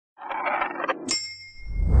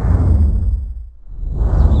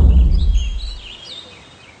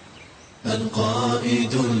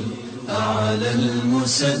القائد الأعلى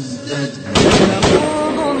المسدد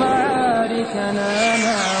نخوض معاركنا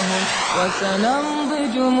معهم وسنمضي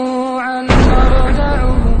جموعا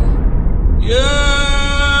نردعهم.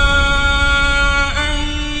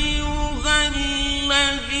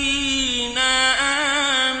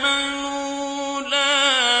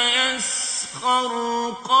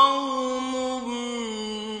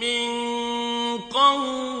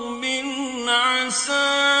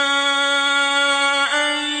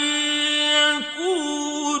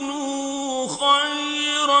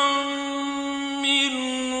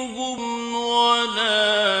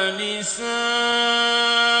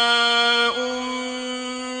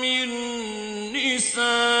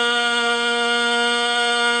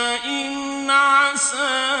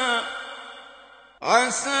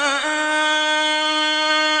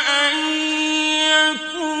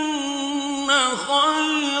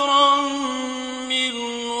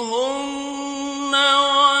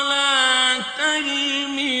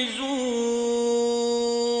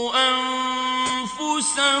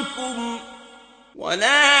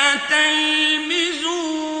 ولا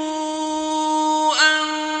تلمزوا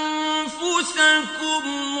أنفسكم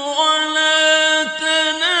ولا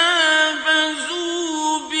تنابزوا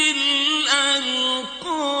بالألقاب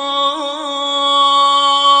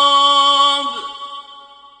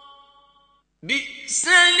بئس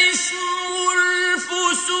الاسم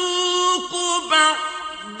الفسوق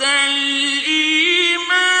بعد الإيمان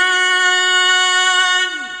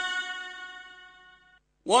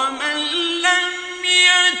ومن لم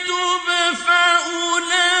يتب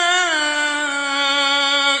فأولئك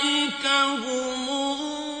هم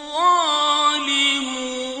الظالمون.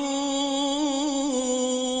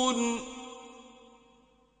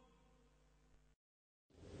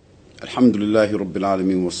 الحمد لله رب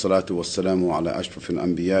العالمين والصلاة والسلام على أشرف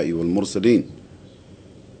الأنبياء والمرسلين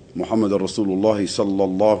محمد رسول الله صلى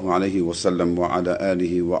الله عليه وسلم وعلى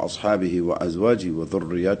آله وأصحابه وأزواجه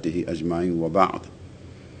وذرياته أجمعين وبعد.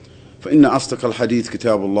 فإن أصدق الحديث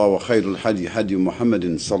كتاب الله وخير الحدي حدي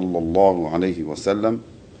محمد صلى الله عليه وسلم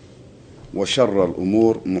وشر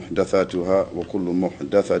الأمور محدثاتها وكل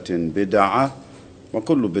محدثة بدعة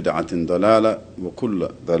وكل بدعة ضلالة وكل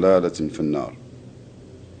ضلالة في النار.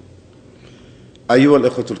 أيها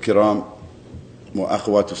الإخوة الكرام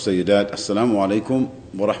وأخوات السيدات، السلام عليكم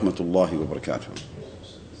ورحمة الله وبركاته.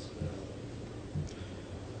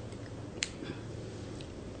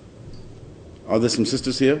 Are there some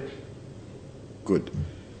sisters here? Good.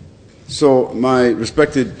 So, my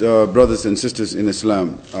respected brothers and sisters in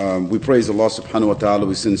Islam, we praise Allah subhanahu wa ta'ala,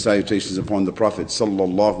 we send salutations upon the Prophet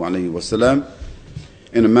sallallahu alayhi wa sallam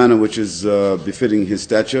in a manner which is befitting his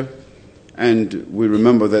stature. And we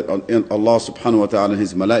remember that Allah subhanahu wa ta'ala and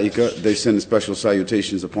his malaika, they send special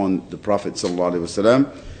salutations upon the Prophet sallallahu alayhi wa sallam.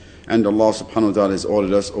 And Allah subhanahu wa ta'ala has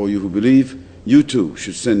ordered us, O you who believe, you too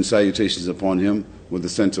should send salutations upon him with a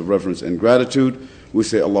sense of reverence and gratitude. We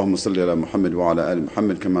say, Allahumma salli ala Muhammad wa ala ali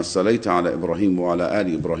Muhammad kama salayta ala Ibrahim wa ala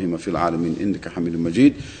ali Ibrahim fil alamin innaka hamidun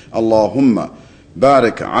majid. Allahumma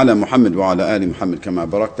barik ala Muhammad wa ala ali Muhammad kama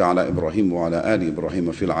barakta ala Ibrahim wa ala ali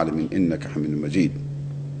Ibrahim fil alamin innaka hamidun majid.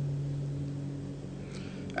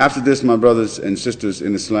 After this, my brothers and sisters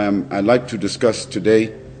in Islam, I'd like to discuss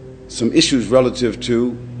today some issues relative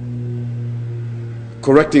to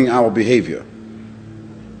correcting our behavior,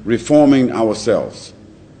 reforming ourselves.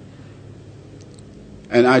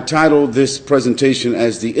 And I titled this presentation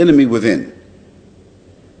as The Enemy Within.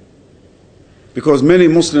 Because many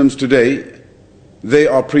Muslims today, they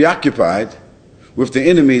are preoccupied with the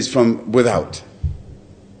enemies from without.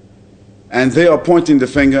 And they are pointing the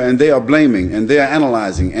finger and they are blaming and they are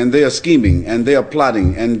analyzing and they are scheming and they are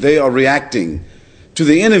plotting and they are reacting to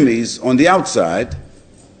the enemies on the outside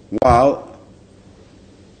while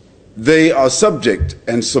they are subject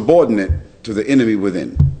and subordinate to the enemy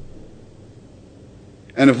within.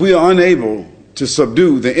 And if we are unable to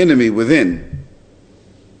subdue the enemy within,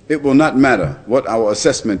 it will not matter what our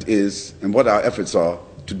assessment is and what our efforts are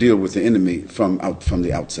to deal with the enemy from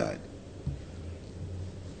the outside.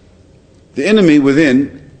 The enemy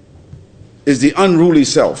within is the unruly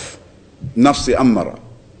self, nafsi ammara.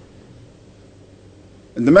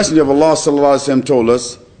 And the Messenger of Allah sallallahu alaihi wasallam told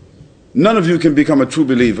us, none of you can become a true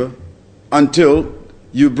believer until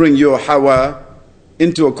you bring your hawa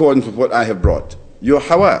into accordance with what I have brought. Your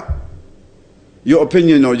hawa, your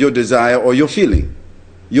opinion or your desire or your feeling,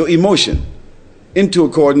 your emotion, into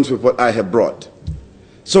accordance with what I have brought.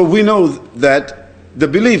 So we know that the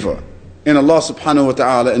believer in Allah subhanahu wa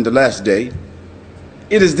ta'ala in the last day,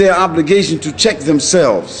 it is their obligation to check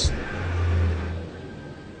themselves,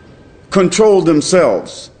 control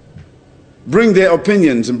themselves, bring their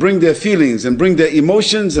opinions and bring their feelings and bring their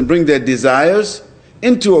emotions and bring their desires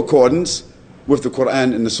into accordance with the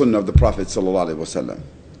Quran and the Sunnah of the Prophet ﷺ.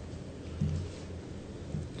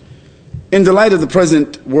 In the light of the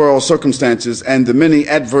present world circumstances and the many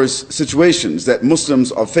adverse situations that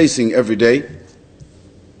Muslims are facing every day,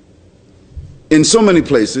 in so many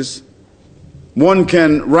places, one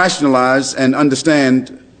can rationalize and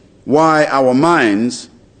understand why our minds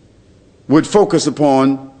would focus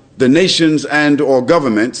upon the nations and or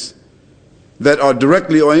governments that are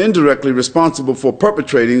directly or indirectly responsible for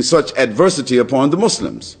perpetrating such adversity upon the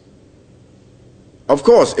Muslims. Of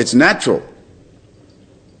course, it's natural.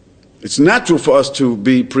 It's natural for us to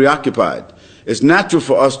be preoccupied. It's natural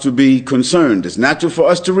for us to be concerned. It's natural for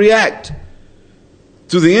us to react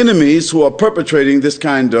to the enemies who are perpetrating this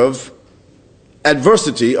kind of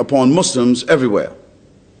adversity upon Muslims everywhere.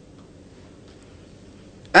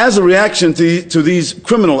 As a reaction to these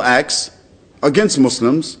criminal acts against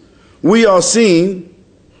Muslims, we are seeing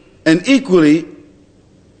an equally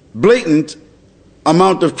blatant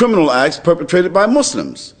amount of criminal acts perpetrated by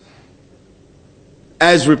Muslims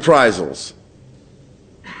as reprisals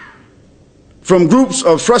from groups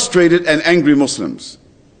of frustrated and angry Muslims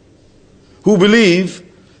who believe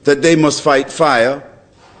that they must fight fire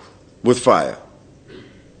with fire.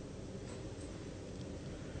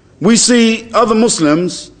 We see other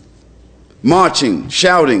Muslims marching,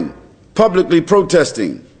 shouting, publicly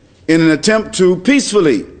protesting in an attempt to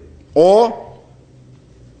peacefully or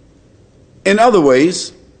in other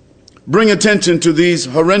ways bring attention to these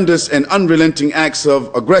horrendous and unrelenting acts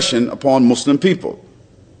of aggression upon Muslim people.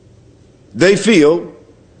 They feel,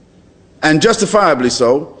 and justifiably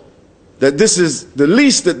so, that this is the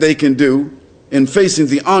least that they can do in facing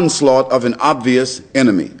the onslaught of an obvious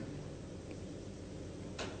enemy.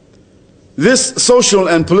 This social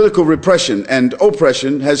and political repression and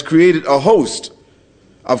oppression has created a host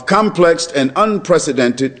of complex and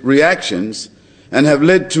unprecedented reactions and have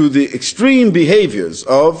led to the extreme behaviors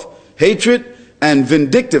of hatred and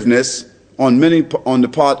vindictiveness on the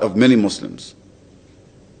part of many Muslims.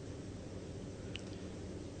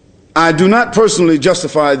 I do not personally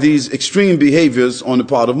justify these extreme behaviors on the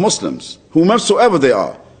part of Muslims, whomsoever they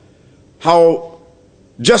are, how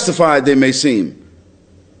justified they may seem,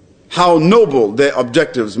 how noble their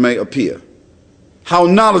objectives may appear, how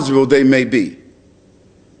knowledgeable they may be.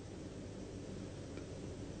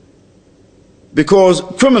 Because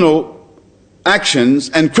criminal actions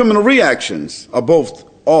and criminal reactions are both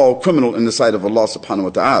all criminal in the sight of Allah subhanahu wa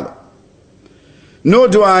ta'ala. Nor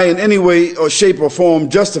do I in any way or shape or form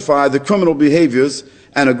justify the criminal behaviors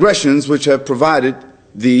and aggressions which have provided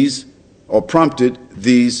these or prompted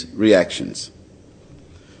these reactions.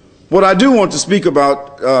 What I do want to speak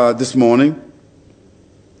about this morning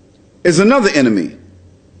is another enemy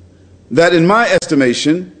that in my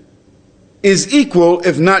estimation is equal,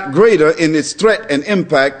 if not greater, in its threat and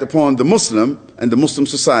impact upon the Muslim and the Muslim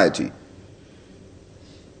society,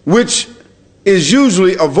 which is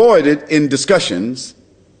usually avoided in discussions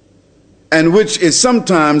and which is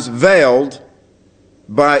sometimes veiled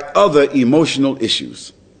by other emotional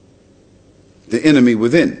issues: the enemy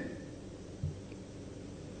within.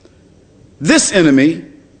 This enemy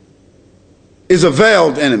is a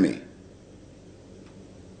veiled enemy.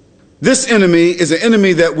 This enemy is an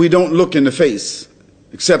enemy that we don't look in the face,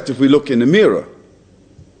 except if we look in the mirror.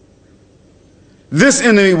 This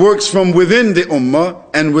enemy works from within the ummah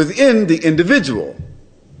and within the individual.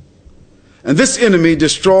 And this enemy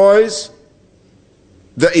destroys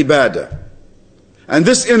the ibadah. And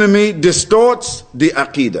this enemy distorts the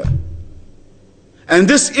aqeedah. And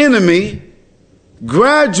this enemy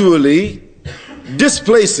gradually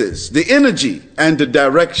displaces the energy and the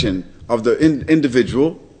direction of the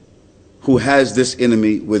individual who has this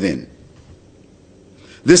enemy within.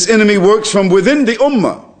 This enemy works from within the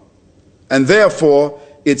ummah, and therefore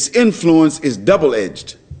its influence is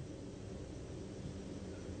double-edged.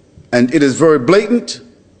 And it is very blatant,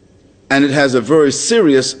 and it has a very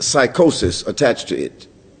serious psychosis attached to it.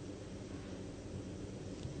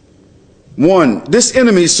 One, this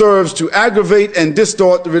enemy serves to aggravate and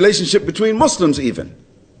distort the relationship between Muslims even.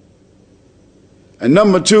 And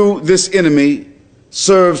number two, this enemy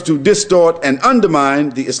serves to distort and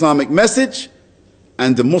undermine the Islamic message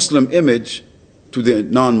and the Muslim image to the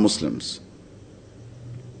non-Muslims.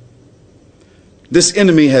 This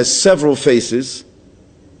enemy has several faces,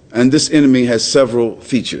 and this enemy has several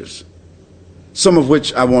features, some of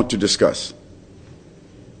which I want to discuss.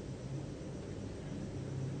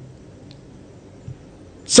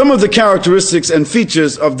 Some of the characteristics and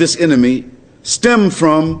features of this enemy stem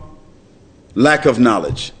from lack of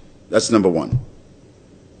knowledge. That's number one.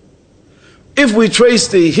 If we trace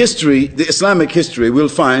the history, the Islamic history, we'll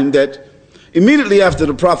find that immediately after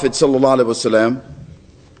the Prophet ﷺ,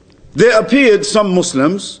 there appeared some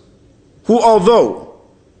Muslims who, although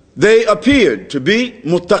they appeared to be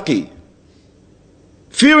muttaqi,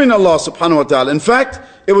 fearing Allah subhanahu wa ta'ala. In fact,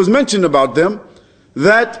 it was mentioned about them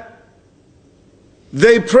that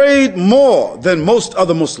they prayed more than most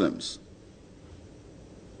other Muslims.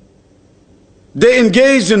 They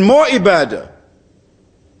engaged in more ibadah.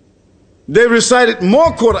 They recited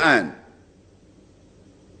more Quran.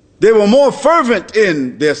 They were more fervent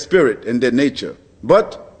in their spirit and their nature.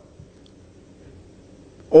 But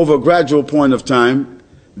over a gradual point of time,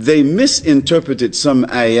 they misinterpreted some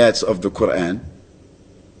ayats of the Quran,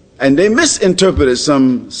 and they misinterpreted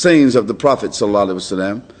some sayings of the Prophet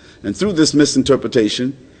ﷺ. And through this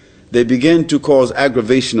misinterpretation, they began to cause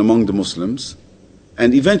aggravation among the Muslims.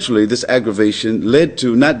 And eventually this aggravation led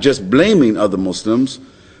to not just blaming other Muslims,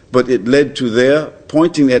 but it led to their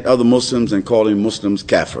pointing at other Muslims and calling Muslims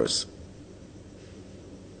kafirs.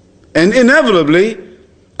 And inevitably,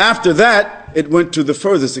 after that, it went to the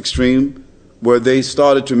furthest extreme, where they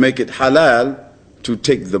started to make it halal to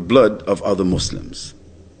take the blood of other Muslims.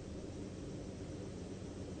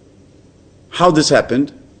 How this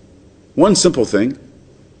happened? One simple thing: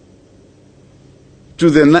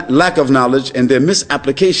 through their lack of knowledge and their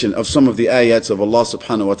misapplication of some of the ayats of Allah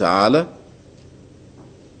subhanahu wa ta'ala,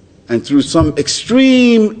 and through some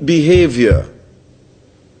extreme behavior.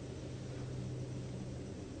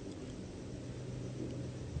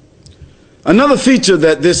 Another feature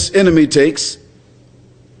that this enemy takes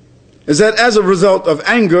is that as a result of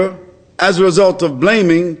anger, as a result of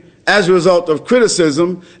blaming, as a result of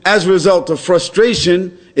criticism, as a result of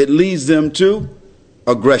frustration, it leads them to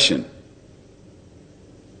aggression.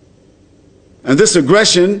 And this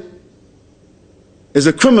aggression is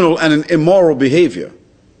a criminal and an immoral behavior.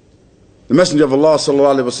 The Messenger of Allah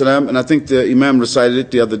sallallahu alaihi wasallam, and I think the Imam recited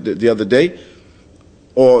it the other day,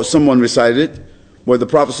 or someone recited it, where the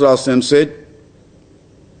Prophet sallallahu alaihi wasallam said,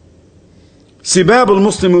 "Sibab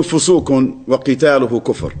al-Muslimu fusukun wa qitaluhu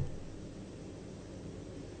kufr."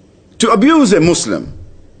 To abuse a Muslim,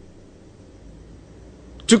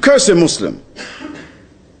 to curse a Muslim,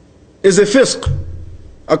 is a fisq,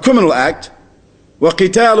 a criminal act. Wa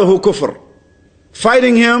qitaluhu kufr.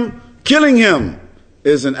 Fighting him, killing him,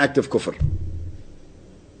 is an act of kufr.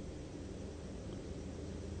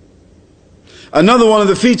 Another one of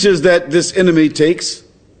the features that this enemy takes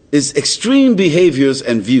is extreme behaviors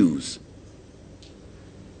and views.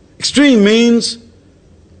 Extreme means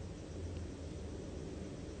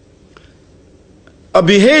a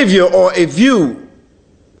behavior or a view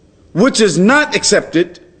which is not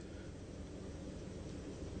accepted,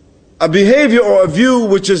 a behavior or a view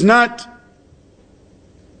which is not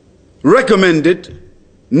recommended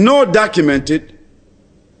nor documented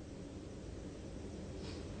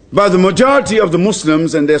by the majority of the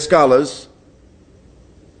Muslims and their scholars,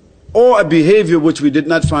 or a behavior which we did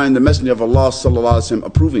not find the Messenger of Allah sallallahu alaihi wasallam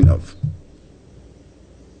approving of.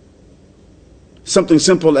 Something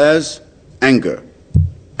simple as anger.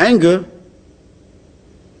 Anger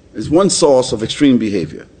is one source of extreme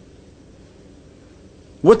behavior.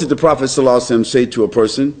 What did the Prophet sallallahu alaihi wasallam say to a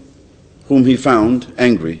person whom he found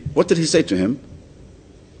angry? What did he say to him?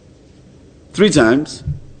 3 times.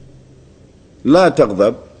 La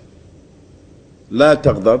taghdab, la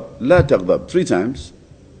taghdab, la taghdab. 3 times.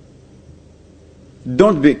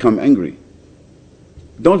 Don't become angry.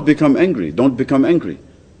 Don't become angry. Don't become angry.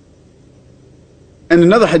 And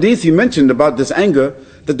another hadith he mentioned about this anger,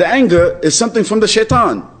 that the anger is something from the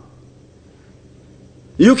shaitan.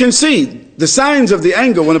 You can see the signs of the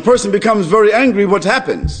anger. When a person becomes very angry, what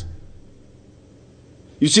happens?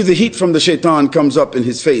 You see the heat from the shaitan comes up in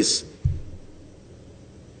his face.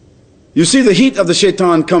 You see the heat of the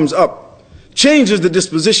shaitan comes up, changes the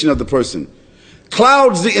disposition of the person,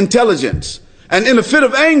 clouds the intelligence. And in a fit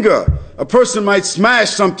of anger, a person might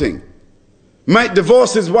smash something, might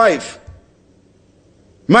divorce his wife,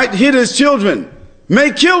 might hit his children,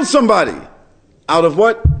 may kill somebody. Out of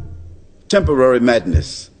what? Temporary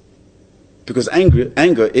madness. Because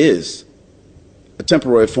anger is a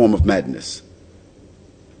temporary form of madness.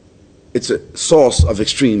 It's a source of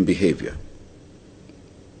extreme behavior.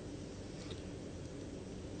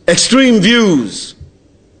 Extreme views.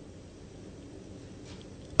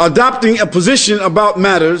 Adopting a position about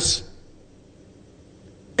matters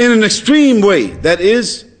in an extreme way. That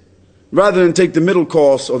is, rather than take the middle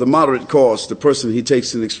course or the moderate course, the person, he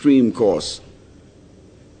takes an extreme course.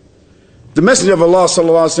 The Messenger of Allah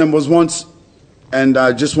sallallahu alaihi wasallam was once, and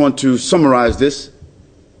I just want to summarize this,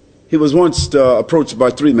 he was once approached by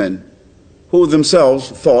 3 men who themselves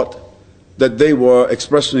thought that they were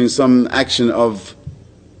expressing some action of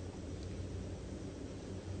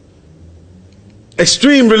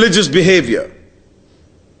extreme religious behavior.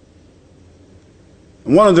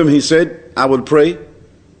 And one of them, he said, I will pray,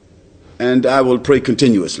 and I will pray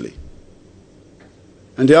continuously.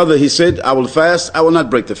 And the other, he said, I will fast, I will not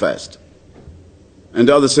break the fast. And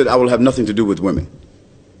the other said, I will have nothing to do with women.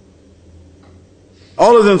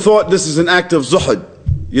 All of them thought this is an act of zuhud,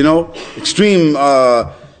 you know, extreme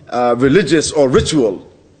religious or ritual.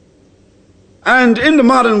 And in the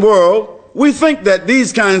modern world, we think that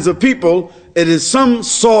these kinds of people, it is some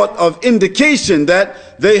sort of indication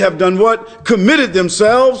that they have done what? Committed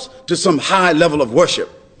themselves to some high level of worship.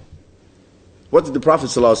 What did the Prophet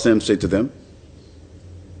ﷺ say to them?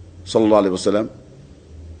 Sallallahu Alaihi Wasallam.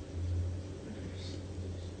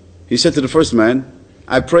 He said to the first man,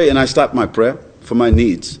 I pray and I stop my prayer for my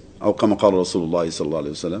needs. Aw kama qala Rasulullah sallallahu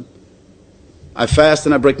alaihi wasallam. I fast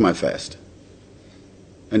and I break my fast.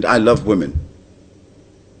 And I love women.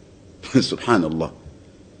 Subhanallah.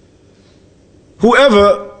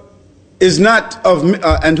 Whoever is not of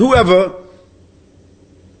and whoever,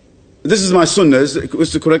 this is my sunnah, is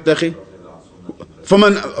the correct akhi?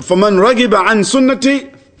 فَمَنْ رَغِبَ عَنْ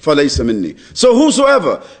سُنَّتِي فَلَيْسَ مِنِّي. So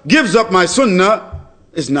whosoever gives up my sunnah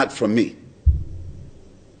is not from me.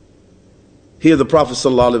 Here the Prophet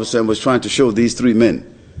ﷺ was trying to show these three men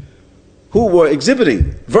who were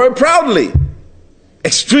exhibiting very proudly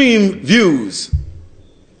extreme views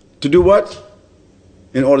to do what?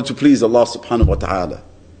 In order to please Allah subhanahu wa ta'ala.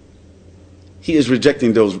 He is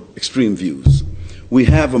rejecting those extreme views. We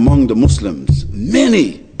have among the Muslims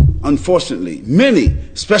many, unfortunately, many,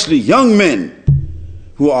 especially young men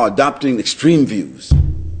who are adopting extreme views.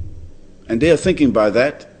 And they are thinking by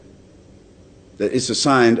that it's a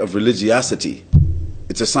sign of religiosity.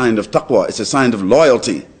 It's a sign of taqwa. It's a sign of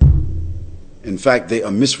loyalty. In fact, they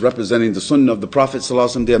are misrepresenting the sunnah of the Prophet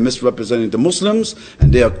ﷺ. They are misrepresenting the Muslims,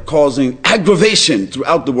 and they are causing aggravation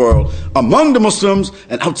throughout the world among the Muslims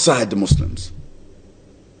and outside the Muslims.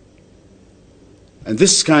 And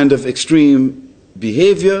this kind of extreme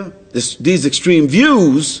behavior, these extreme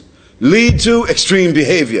views lead to extreme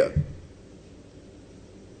behavior.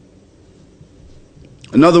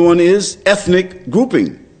 Another one is ethnic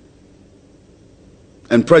grouping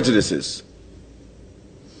and prejudices.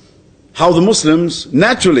 How the Muslims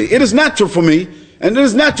naturally, it is natural for me and it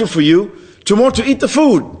is natural for you to want to eat the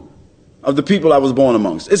food of the people I was born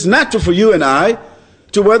amongst. It's natural for you and I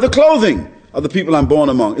to wear the clothing of the people I'm born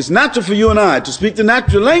among. It's natural for you and I to speak the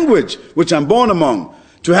natural language which I'm born among,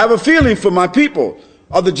 to have a feeling for my people,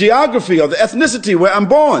 or the geography or the ethnicity where I'm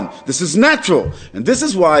born. This is natural. And this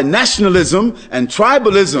is why nationalism and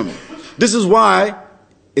tribalism, this is why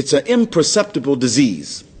it's an imperceptible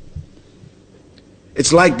disease.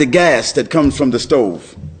 It's like the gas that comes from the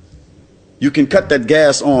stove. You can cut that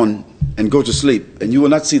gas on and go to sleep and you will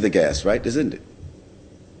not see the gas, right? Isn't it?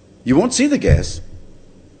 You won't see the gas,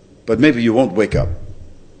 but maybe you won't wake up.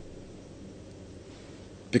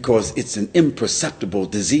 Because it's an imperceptible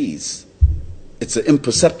disease. It's an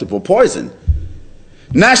imperceptible poison.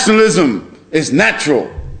 Nationalism is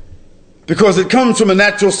natural because it comes from a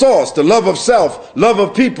natural source, the love of self, love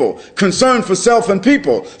of people, concern for self and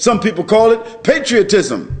people. Some people call it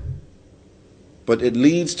patriotism. But it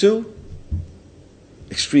leads to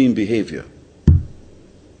extreme behavior.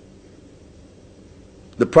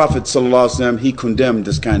 The Prophet ﷺ, he condemned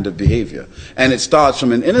this kind of behavior. And it starts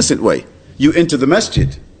from an innocent way. You enter the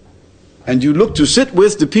masjid and you look to sit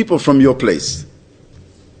with the people from your place.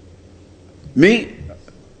 Me,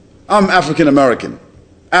 I'm African American,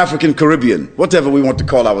 African Caribbean, whatever we want to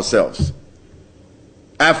call ourselves.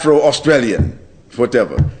 Afro-Australian,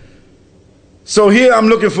 whatever. So here I'm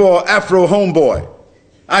looking for Afro homeboy.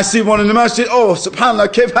 I see one in the masjid, oh, subhanallah,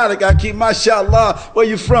 kaif halik, aki, mashallah, where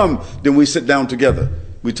you from? Then we sit down together.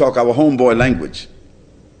 We talk our homeboy language.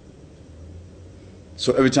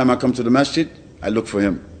 So every time I come to the masjid, I look for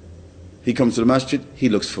him. He comes to the masjid, he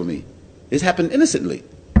looks for me. It happened innocently.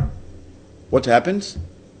 What happens?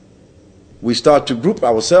 We start to group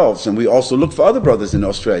ourselves and we also look for other brothers in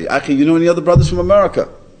Australia. Akhi, you know any other brothers from America?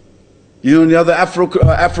 You know any other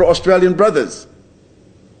Afro-Australian brothers?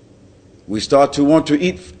 We start to want to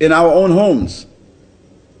eat in our own homes.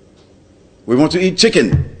 We want to eat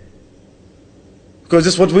chicken because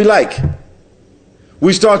it's what we like.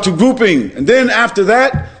 We start to grouping, and then after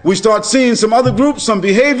that we start seeing some other groups, some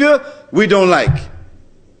behavior we don't like.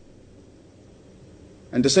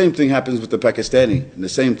 And the same thing happens with the Pakistani, and the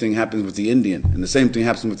same thing happens with the Indian, and the same thing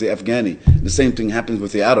happens with the Afghani, and the same thing happens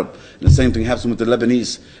with the Arab, and the same thing happens with the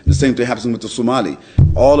Lebanese, and the same thing happens with the Somali.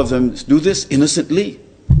 All of them do this innocently.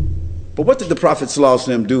 But what did the Prophet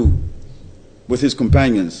ﷺ do with his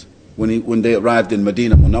companions when they arrived in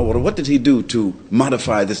Medina Munawwara, what did he do to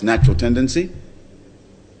modify this natural tendency?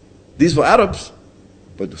 These were Arabs,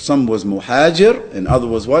 but some was Muhajir and other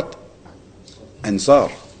was what? Ansar.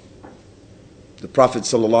 The Prophet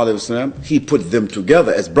ﷺ, he put them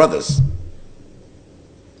together as brothers.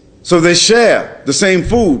 So they share the same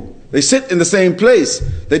food, they sit in the same place,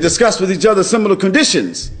 they discuss with each other similar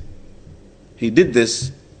conditions. He did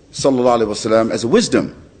this ﷺ as a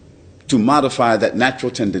wisdom to modify that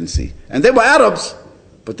natural tendency. And they were Arabs,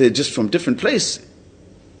 but they're just from different places.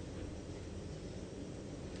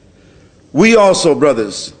 We also,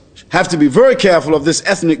 brothers, have to be very careful of this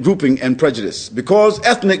ethnic grouping and prejudice, because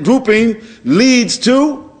ethnic grouping leads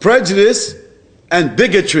to prejudice and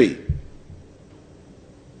bigotry.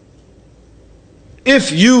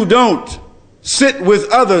 If you don't sit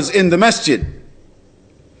with others in the masjid,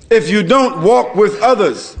 if you don't walk with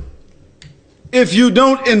others, if you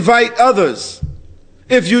don't invite others,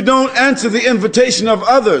 if you don't answer the invitation of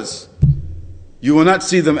others, you will not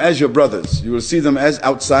see them as your brothers. You will see them as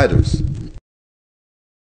outsiders.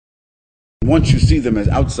 Once you see them as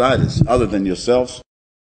outsiders other than yourselves,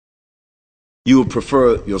 you will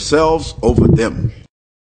prefer yourselves over them.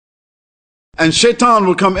 And shaitan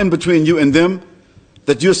will come in between you and them,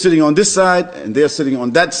 that you're sitting on this side and they're sitting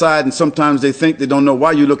on that side, and sometimes they think they don't know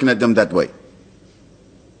why you're looking at them that way.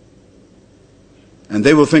 And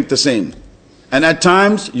they will think the same. And at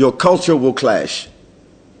times your culture will clash.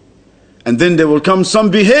 And then there will come, some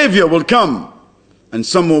behavior will come, and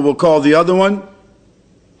someone will call the other one,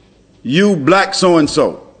 you black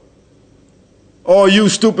so-and-so, or you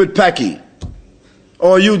stupid Paki,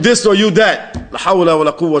 or you this or you that. La hawla wa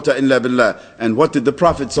la quwwata illa billah. And what did the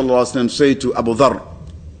Prophet ﷺ say to Abu Dharr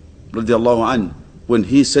radiallahu anh when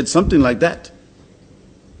he said something like that?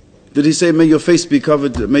 Did he say, may your face be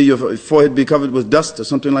covered, may your forehead be covered with dust, or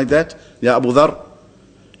something like that? Ya Abu Dharr,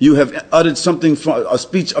 you have uttered something from a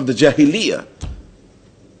speech of the Jahiliyyah.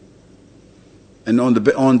 And on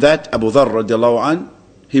that, Abu Dharr radiallahu anh,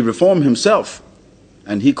 he reformed himself,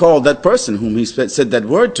 and he called that person whom he said that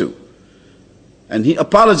word to, and he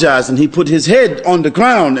apologized, and he put his head on the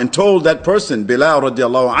ground and told that person, Bilal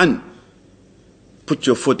radiallahu anh, put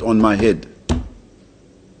your foot on my head.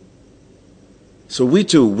 So we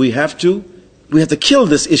too, we have to kill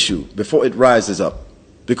this issue before it rises up,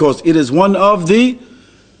 because it is one of the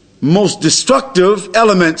most destructive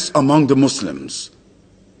elements among the Muslims.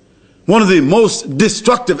 One of the most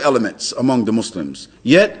destructive elements among the Muslims.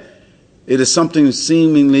 Yet, it is something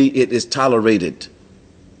seemingly it is tolerated,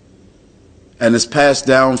 and is passed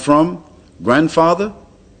down from grandfather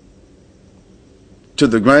to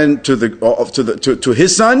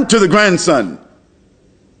his son to the grandson.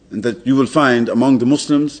 And that you will find among the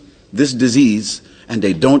Muslims this disease, and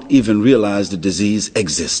they don't even realize the disease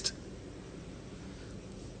exists.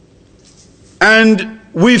 And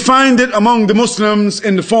we find it among the Muslims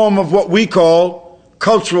in the form of what we call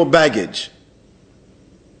cultural baggage.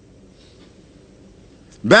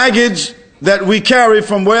 Baggage that we carry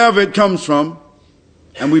from wherever it comes from,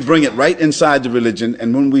 and we bring it right inside the religion.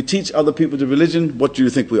 And when we teach other people the religion, what do you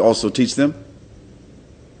think we also teach them?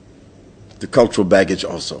 The cultural baggage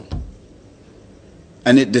also.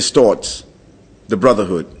 And it distorts the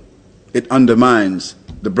brotherhood. It undermines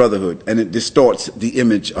the brotherhood, and it distorts the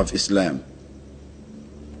image of Islam.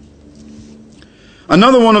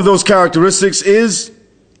 Another one of those characteristics is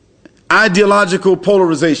ideological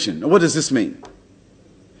polarization. What does this mean?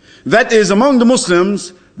 That is, among the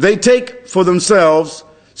Muslims, they take for themselves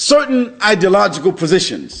certain ideological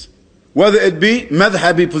positions, whether it be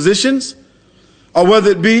madhabi positions, or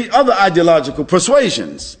whether it be other ideological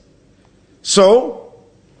persuasions. So,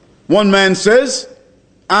 one man says,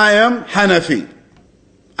 I am Hanafi.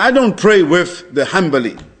 I don't pray with the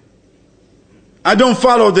Hanbali. I don't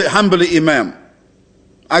follow the Hanbali Imam.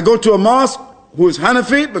 I go to a mosque who is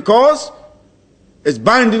Hanafi because it's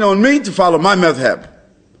binding on me to follow my madhab.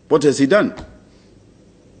 What has he done?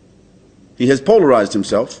 He has polarized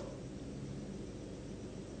himself.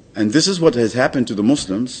 And this is what has happened to the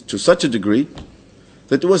Muslims to such a degree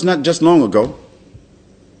that it was not just long ago,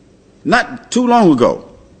 not too long ago,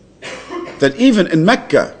 that even in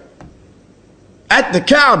Mecca, at the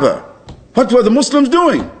Kaaba, what were the Muslims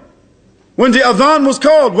doing? When the adhan was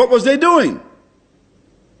called, what was they doing?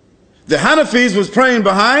 The Hanafis was praying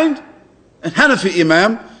behind a Hanafi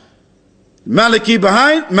Imam, Maliki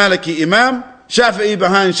behind Maliki Imam, Shafi'i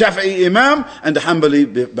behind Shafi'i Imam, and the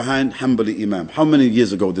Hanbali behind Hanbali Imam. How many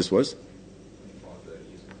years ago this was?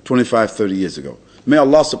 25, 30 years ago. May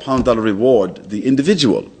Allah subhanahu wa ta'ala reward the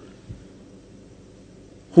individual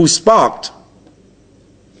who sparked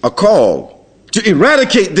a call to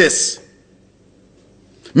eradicate this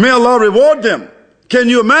May Allah reward them. Can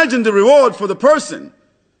you imagine the reward for the person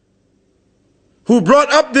who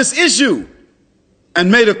brought up this issue and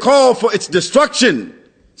made a call for its destruction?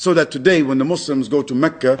 So that today when the Muslims go to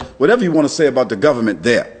Mecca, whatever you want to say about the government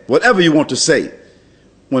there, whatever you want to say,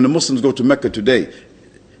 when the Muslims go to Mecca today,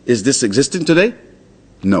 is this existing today?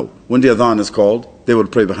 No. When the adhan is called, they will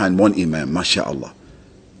pray behind one imam, mashallah.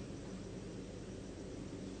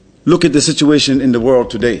 Look at the situation in the world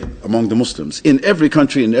today among the Muslims, in every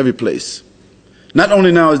country, in every place. Not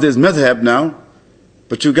only now is there's madhab now,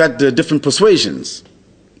 but you got the different persuasions.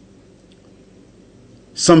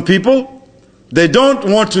 Some people, they don't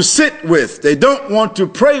want to sit with, they don't want to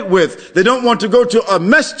pray with, they don't want to go to a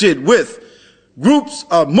masjid with groups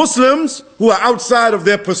of Muslims who are outside of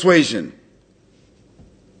their persuasion.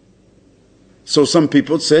 So some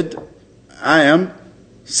people said, I am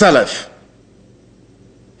Salaf.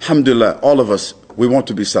 Alhamdulillah, all of us, we want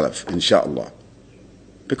to be Salaf, inshaAllah.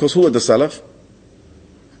 Because who are the Salaf?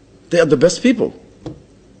 They are the best people.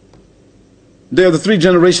 They are the 3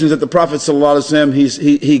 generations that the Prophet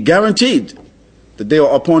ﷺ, he guaranteed that they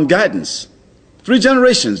are upon guidance. 3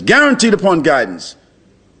 generations, guaranteed upon guidance.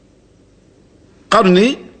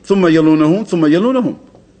 قَرْنِي ثُمَّ يَلُونَهُمْ ثُمَّ يَلُونَهُمْ.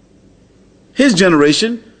 His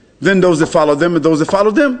generation, then those that follow them and those that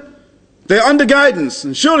follow them. They're under guidance,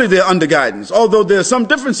 and surely they're under guidance. Although there are some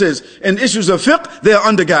differences in issues of fiqh, they are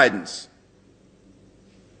under guidance.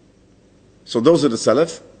 So those are the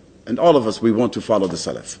Salaf, and all of us, we want to follow the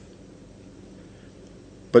Salaf.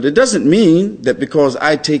 But it doesn't mean that because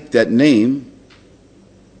I take that name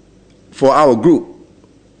for our group,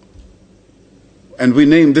 and we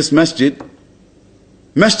name this masjid,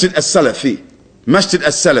 Masjid as-Salafi, Masjid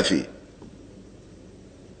as-Salafi.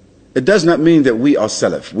 It does not mean that we are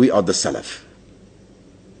Salaf, we are the Salaf.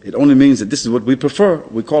 It only means that this is what we prefer,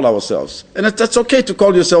 we call ourselves. And that's okay to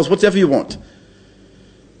call yourselves whatever you want.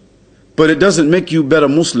 But it doesn't make you better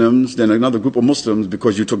Muslims than another group of Muslims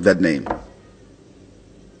because you took that name.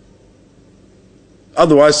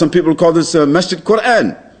 Otherwise, some people call this Masjid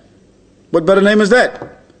Quran. What better name is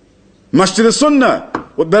that? Masjid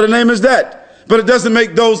al-Sunnah. What better name is that? But it doesn't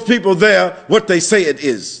make those people there what they say it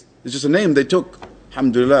is. It's just a name they took.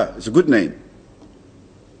 Alhamdulillah, it's a good name.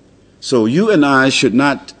 So you and I should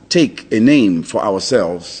not take a name for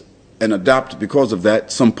ourselves and adopt, because of that,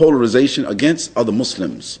 some polarization against other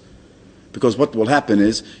Muslims. Because what will happen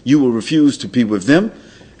is, you will refuse to be with them,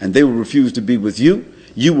 and they will refuse to be with you.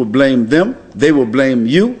 You will blame them, they will blame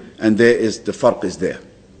you, and there is, the farq is there.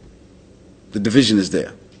 The division is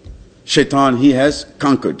there. Shaitan, he has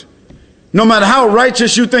conquered. No matter how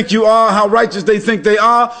righteous you think you are, how righteous they think they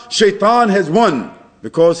are, Shaitan has won,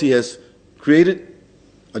 because he has created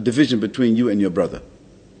a division between you and your brother.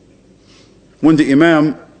 When the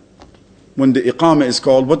iqamah is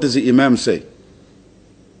called, what does the imam say?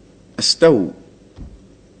 Astaw.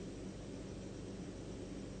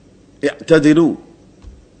 I'tadilu.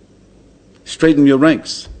 Straighten your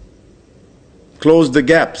ranks. Close the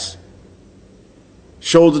gaps.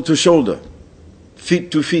 Shoulder to shoulder. Feet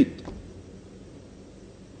to feet.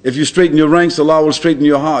 If you straighten your ranks, Allah will straighten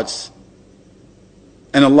your hearts.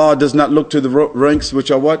 And Allah does not look to the ranks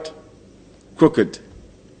which are what? Crooked.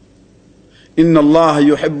 Inna Allah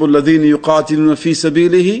yuhibbu alladhina yuqatiluna fi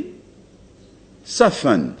sabilihi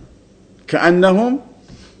saffan ka'annahum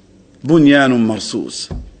bunyanun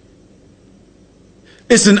marsus.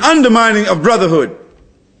 It's an undermining of brotherhood.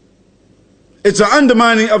 It's an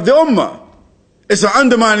undermining of the ummah. It's an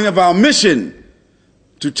undermining of our mission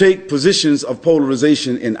to take positions of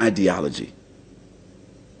polarization in ideology.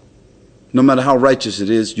 No matter how righteous it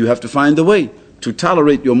is, you have to find a way to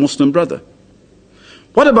tolerate your Muslim brother.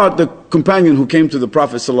 What about the companion who came to the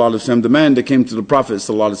Prophet ﷺ, the man that came to the Prophet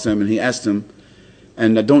ﷺ, and he asked him,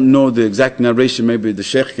 and I don't know the exact narration, maybe the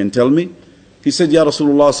Sheikh can tell me. He said, Ya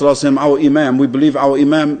Rasulullah ﷺ, our Imam, we believe our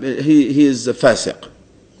Imam, he is a fasiq.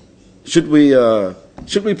 Should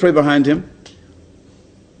we pray behind him?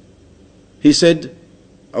 He said,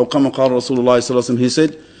 أو كما قال رسول الله صلى الله عليه وسلم, he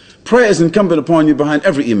said, prayer is incumbent upon you behind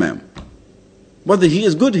every Imam. Whether he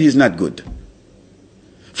is good, he is not good.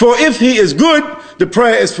 For if he is good, the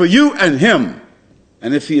prayer is for you and him.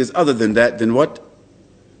 And if he is other than that, then what?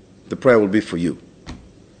 The prayer will be for you.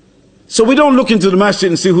 So we don't look into the masjid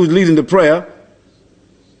and see who's leading the prayer.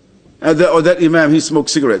 Or that Imam, he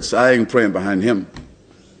smokes cigarettes. I ain't praying behind him.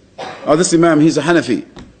 Or this Imam, he's a Hanafi.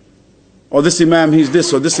 Or this Imam, he's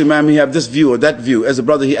this. Or this Imam, he have this view or that view. As a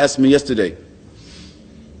brother, he asked me yesterday.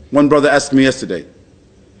 One brother asked me yesterday.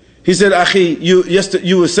 He said, Akhi,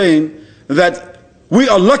 you were saying that we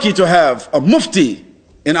are lucky to have a mufti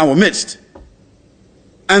in our midst,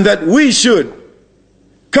 and that we should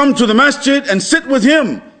Come to the masjid and sit with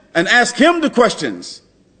him and ask him the questions.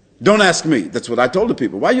 Don't ask me. That's what I told the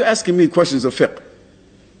people. Why are you asking me questions of fiqh?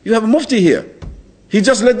 You have a mufti here. He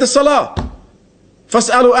just led the salah.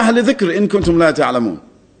 فَاسْأَلُوا أَهْلِ ذِكْرِ إِن كُنْتُمْ لَا تَعْلَمُونَ.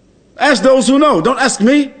 Ask those who know. Don't ask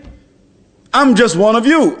me. I'm just one of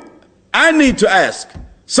you. I need to ask.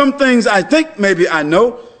 Some things I think maybe I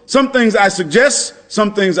know. Some things I suggest.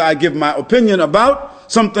 Some things I give my opinion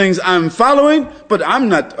about. Some things I'm following. But I'm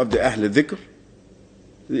not of the Ahl Dhikr.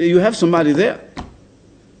 You have somebody there.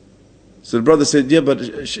 So the brother said, yeah,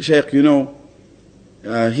 but Sheikh, you know,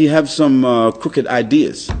 he have some crooked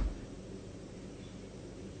ideas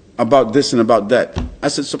about this and about that. I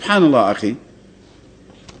said, Subhanallah, akhi.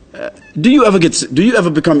 Do you ever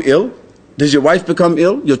become ill? Does your wife become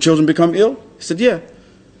ill? Your children become ill? He said, yeah.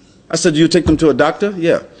 I said, do you take them to a doctor?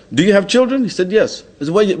 Yeah. Do you have children? He said, yes. I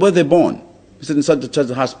said, where were they born? He said, inside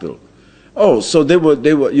the hospital. Oh, so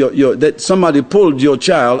somebody pulled your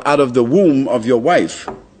child out of the womb of your wife.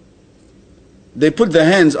 They put their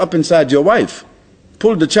hands up inside your wife,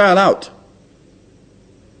 pulled the child out.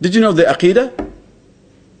 Did you know the aqidah?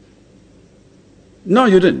 No,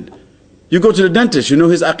 you didn't. You go to the dentist, you know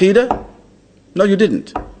his aqidah? No, you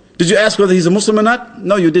didn't. Did you ask whether he's a Muslim or not?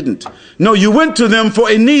 No, you didn't. No, you went to them for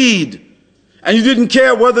a need. And you didn't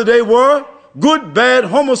care whether they were good, bad,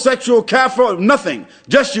 homosexual, kafir, nothing.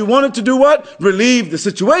 Just you wanted to do what? Relieve the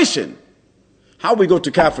situation. How we go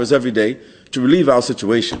to kafirs every day to relieve our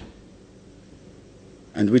situation.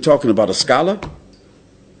 And we're talking about a scholar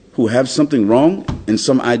who have something wrong in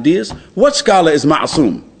some ideas. What scholar is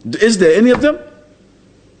ma'asum? Is there any of them?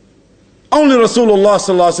 Only Rasulullah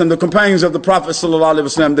sallallahu alaihi wasallam, the companions of the Prophet sallallahu alaihi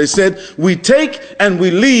wasallam, they said, we take and we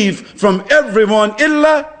leave from everyone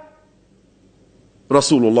illa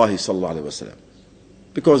Rasulullah sallallahu alaihi wasallam.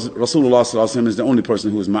 Because Rasulullah sallallahu alaihi wasallam is the only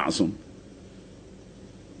person who is ma'asum.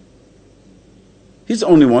 He's the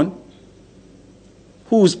only one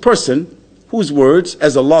whose words,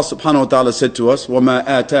 as Allah subhanahu wa ta'ala said to us, وَمَا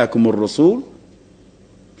آتَاكُمُ الرَّسُولُ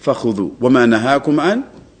فَخُذُوا وَمَا نَهَاكُمْ عَنْ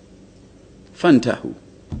فَانْتَهُوا.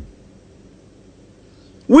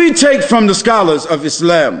 We take from the scholars of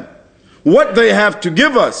Islam what they have to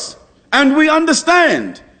give us, and we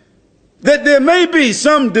understand that there may be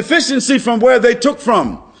some deficiency from where they took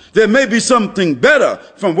from. There may be something better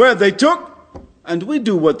from where they took, and we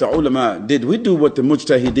do what the ulama did. We do what the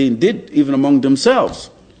mujtahideen did, even among themselves.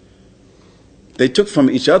 They took from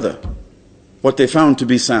each other what they found to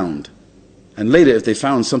be sound. And later, if they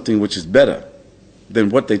found something which is better than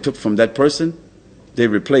what they took from that person, they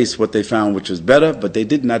replaced what they found which was better, but they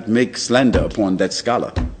did not make slander upon that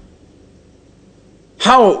scholar.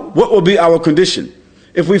 What will be our condition?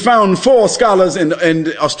 If we found 4 scholars in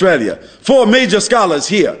Australia, 4 major scholars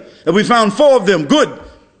here, and we found 4 of them good,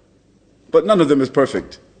 but none of them is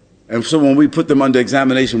perfect. And so when we put them under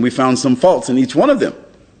examination, we found some faults in each one of them.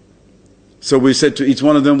 So we said to each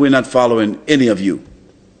one of them, we're not following any of you.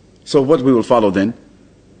 So what we will follow then?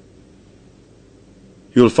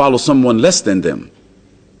 You'll follow someone less than them.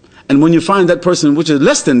 And when you find that person which is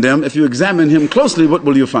less than them, if you examine him closely, what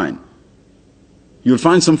will you find? You'll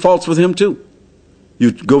find some faults with him too.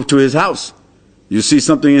 You go to his house, you see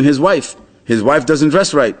something in his wife doesn't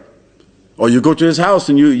dress right. Or you go to his house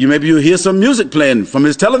and maybe you hear some music playing from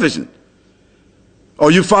his television. Or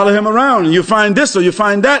you follow him around and you find this or you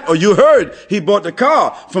find that, or you heard he bought the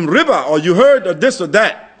car from riba, or you heard of this or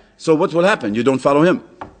that. So what will happen? You don't follow him.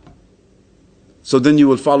 So then you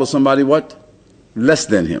will follow somebody what? Less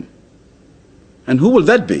than him. And who will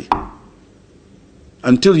that be?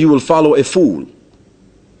 Until you will follow a fool.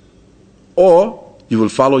 Or you will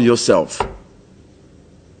follow yourself.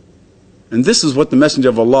 And this is what the Messenger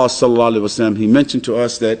of Allah sallallahu alaihi wasallam, he mentioned to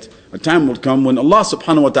us that a time will come when Allah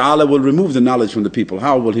subhanahu wa ta'ala will remove the knowledge from the people.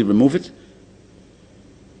 How will he remove it?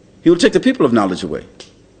 He will take the people of knowledge away.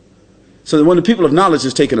 So that when the people of knowledge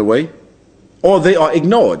is taken away, or they are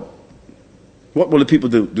ignored, what will the people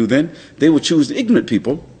do then? They will choose the ignorant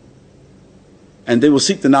people, and they will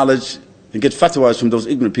seek the knowledge and get fatwas from those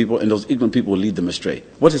ignorant people, and those ignorant people will lead them astray.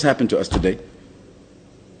 What has happened to us today?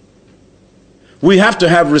 We have to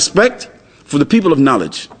have respect for the people of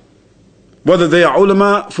knowledge. Whether they are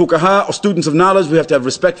ulama, fuqaha, or students of knowledge, we have to have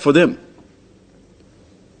respect for them.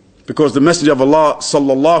 Because the Messenger of Allah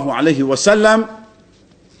sallallahu alaihi wasallam,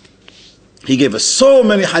 he gave us so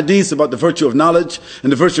many hadiths about the virtue of knowledge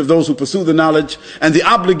and the virtue of those who pursue the knowledge, and the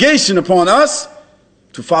obligation upon us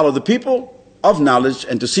to follow the people of knowledge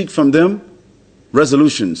and to seek from them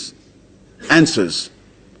resolutions, answers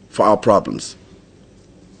for our problems.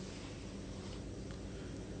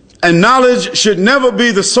 And knowledge should never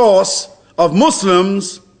be the source of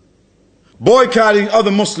Muslims boycotting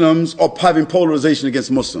other Muslims or having polarization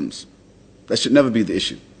against Muslims. That should never be the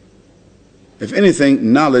issue. If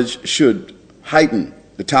anything, knowledge should heighten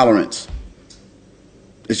the tolerance.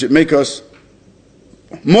 It should make us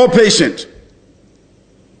more patient.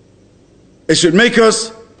 It should make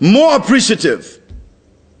us more appreciative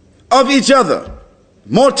of each other,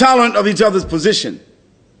 more tolerant of each other's position.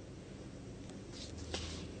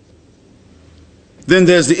 Then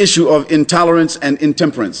there's the issue of intolerance and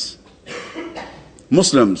intemperance.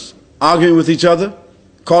 Muslims arguing with each other,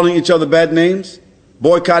 calling each other bad names,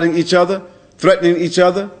 boycotting each other, threatening each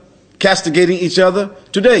other, castigating each other.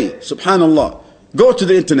 Today, subhanallah, go to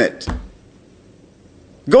the internet.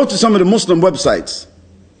 Go to some of the Muslim websites.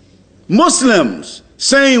 Muslims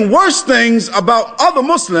saying worse things about other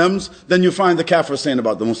Muslims than you find the Kafirs saying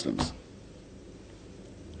about the Muslims.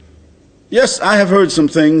 Yes, I have heard some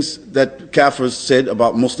things that Kafirs said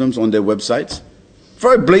about Muslims on their websites.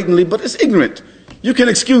 Very blatantly, but it's ignorant. You can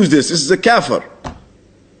excuse this. This is a Kafir.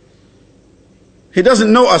 He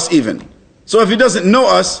doesn't know us even. So if he doesn't know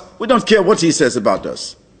us, we don't care what he says about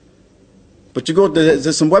us. But you go,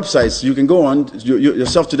 there's some websites you can go on,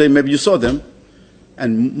 yourself today, maybe you saw them,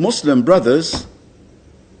 and Muslim brothers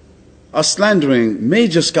are slandering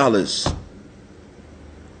major scholars,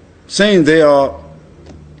 saying they are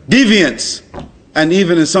deviants, and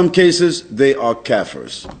even in some cases, they are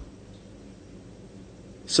kafirs.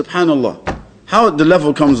 Subhanallah. How the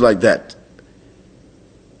level comes like that?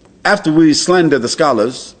 After we slander the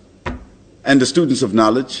scholars and the students of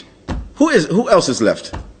knowledge, who else is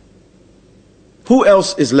left? Who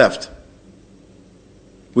else is left?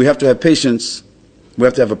 We have to have patience. We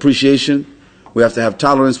have to have appreciation. We have to have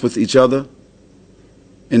tolerance with each other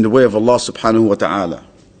in the way of Allah subhanahu wa ta'ala.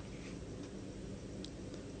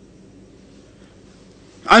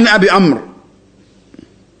 عن أبي عمرو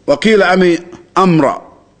وقيل أبي عمرو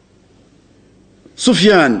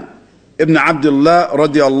سفيان ابن عبد الله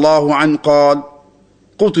رضي الله عنه قال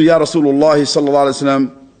قلت يا رسول الله صلى الله عليه وسلم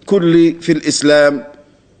قل لي في الإسلام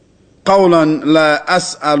قولا لا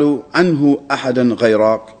أسأل عنه أحدا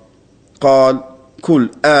غيرك قال قل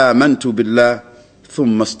آمنت بالله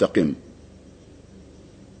ثم استقم.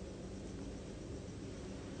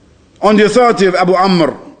 On the authority of Abu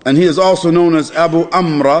Amr, and he is also known as Abu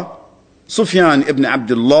Amra, Sufyan ibn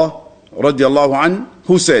Abdullah radiallahu anhu,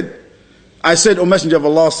 who said, I said, O Messenger of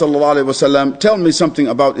Allah sallallahu alaihi wasallam, tell me something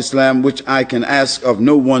about Islam which I can ask of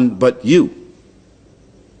no one but you.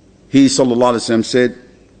 He sallallahu alaihi wasallam said,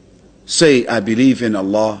 say, I believe in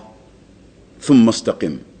Allah, thumma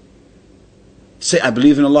istaqim. Say, I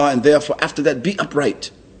believe in Allah, and therefore after that be upright.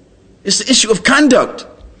 It's the issue of conduct.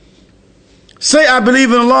 Say, I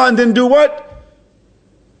believe in Allah, and then do what?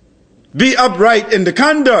 Be upright in the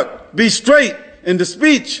conduct. Be straight in the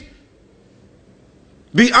speech.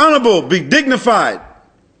 Be honorable, be dignified.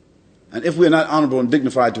 And if we're not honorable and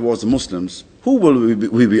dignified towards the Muslims, who will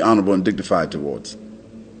we be honorable and dignified towards?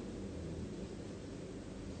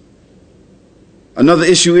 Another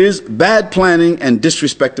issue is bad planning and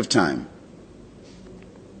disrespect of time.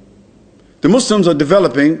 The Muslims are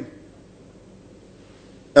developing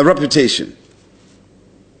a reputation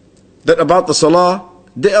that about the salah,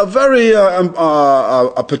 they are very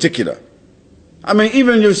particular. I mean,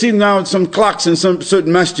 even you see now some clocks in some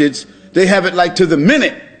certain masjids, they have it like to the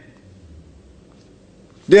minute.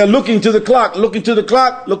 They are looking to the clock, looking to the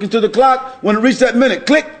clock, looking to the clock. When it reaches that minute,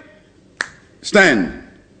 click, stand,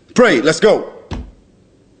 pray, let's go.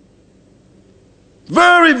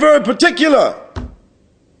 Very, very particular.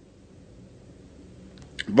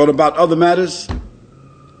 But about other matters,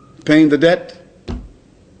 paying the debt,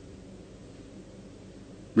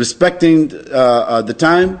 respecting the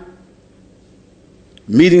time,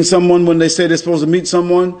 meeting someone when they say they're supposed to meet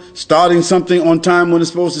someone, starting something on time when it's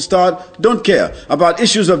supposed to start, don't care. About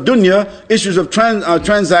issues of dunya, issues of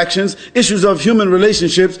transactions, issues of human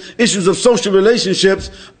relationships, issues of social relationships,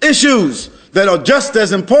 issues that are just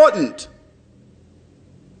as important.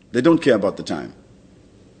 They don't care about the time.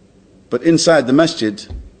 But inside the masjid,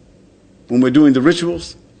 when we're doing the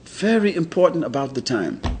rituals, very important about the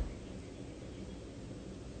time.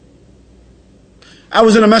 I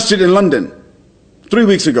was in a masjid in London 3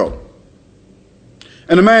 weeks ago.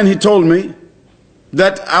 And a man, he told me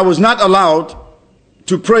that I was not allowed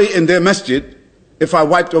to pray in their masjid if I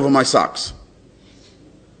wiped over my socks.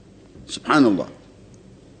 Subhanallah.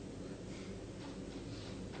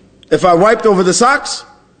 If I wiped over the socks,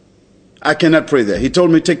 I cannot pray there. He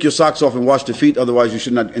told me, take your socks off and wash the feet, otherwise you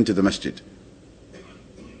should not enter the masjid.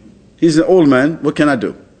 He's an old man, what can I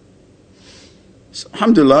do? So,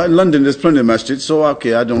 alhamdulillah, in London there's plenty of masjids, so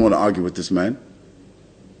okay, I don't want to argue with this man.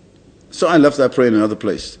 So I left, I prayed in another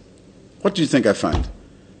place. What do you think I find?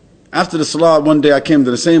 After the salah, one day I came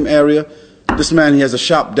to the same area. This man, he has a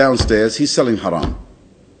shop downstairs. He's selling haram.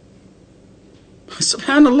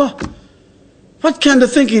 Subhanallah. What kind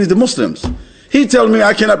of thinking is the Muslims? He tells me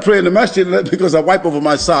I cannot pray in the masjid because I wipe over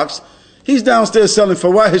my socks. He's downstairs selling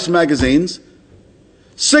fawahish magazines,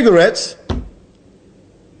 cigarettes,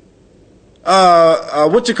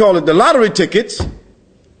 the lottery tickets,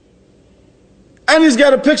 and he's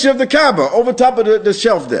got a picture of the Kaaba over top of the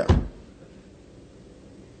shelf there.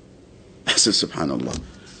 I said, subhanallah.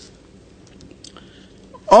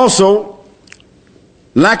 Also,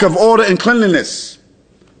 lack of order and cleanliness.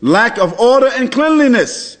 Lack of order and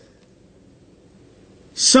cleanliness.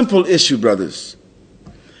 Simple issue, brothers.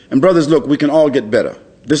 And brothers, look, we can all get better.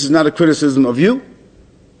 This is not a criticism of you.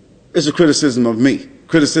 It's a criticism of me.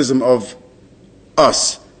 Criticism of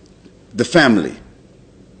us, the family.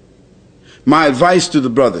 My advice to the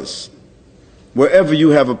brothers, wherever you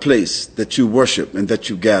have a place that you worship and that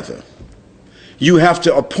you gather, you have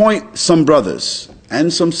to appoint some brothers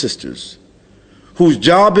and some sisters whose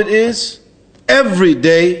job it is every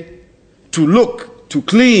day to look, to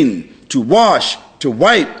clean, to wash, to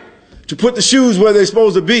wipe, to put the shoes where they're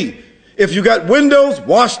supposed to be. If you got windows,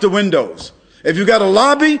 wash the windows. If you got a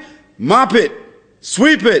lobby, mop it,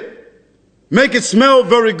 sweep it, make it smell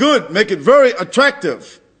very good, make it very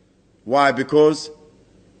attractive. Why? Because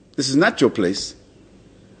this is not your place.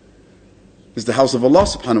 It's the house of Allah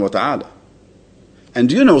subhanahu wa ta'ala. And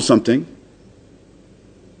do you know something?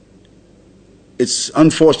 It's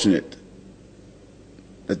unfortunate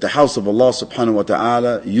that the house of Allah subhanahu wa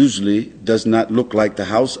ta'ala usually does not look like the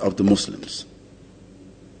house of the Muslims.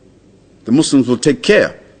 The Muslims will take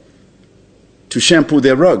care to shampoo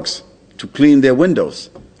their rugs, to clean their windows,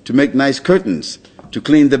 to make nice curtains, to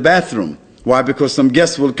clean the bathroom. Why? Because some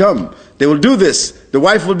guests will come. They will do this. The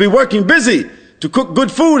wife will be working busy to cook good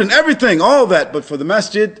food and everything, all that. But for the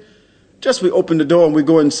masjid, just we open the door and we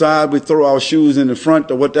go inside, we throw our shoes in the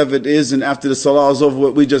front or whatever it is, and after the salah is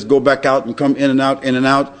over, we just go back out and come in and out, in and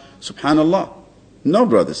out. Subhanallah. No,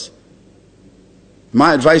 brothers.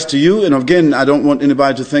 My advice to you, and again, I don't want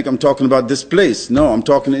anybody to think I'm talking about this place. No, I'm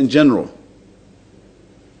talking in general.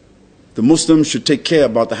 The Muslims should take care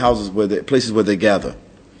about the houses places where they gather.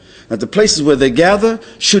 That the places where they gather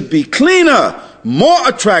should be cleaner, more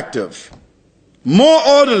attractive, more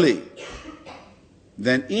orderly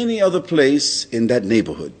than any other place in that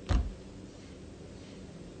neighborhood.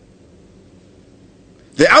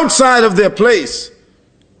 The outside of their place,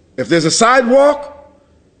 if there's a sidewalk,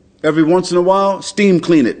 every once in a while, steam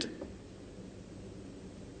clean it.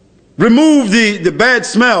 Remove the bad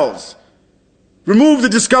smells. Remove the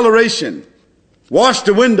discoloration. Wash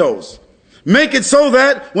the windows. Make it so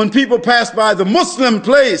that when people pass by the Muslim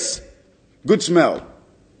place, good smell.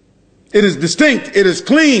 It is distinct, it is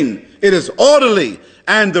clean, it is orderly.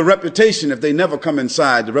 And the reputation, if they never come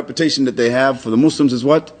inside, the reputation that they have for the Muslims is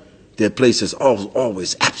what? Their place is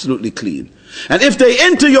always absolutely clean. And if they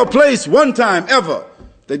enter your place one time ever,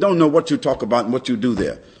 they don't know what you talk about and what you do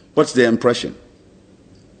there. What's their impression?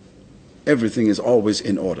 Everything is always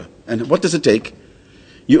in order. And what does it take?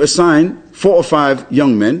 You assign 4 or 5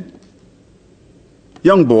 young men,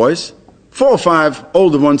 young boys, 4 or 5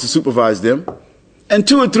 older ones to supervise them, and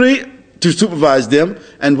 2 or 3 to supervise them.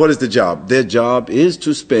 And what is the job? Their job is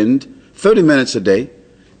to spend 30 minutes a day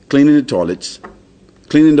cleaning the toilets,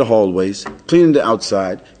 cleaning the hallways, cleaning the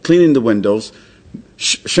outside, cleaning the windows,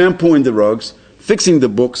 shampooing the rugs, fixing the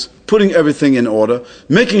books, putting everything in order,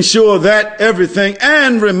 making sure that everything,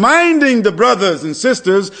 and reminding the brothers and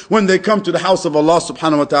sisters when they come to the house of Allah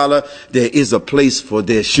subhanahu wa ta'ala, there is a place for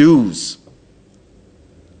their shoes.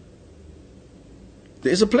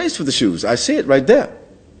 There is a place for the shoes. I see it right there.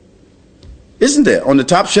 Isn't there? On the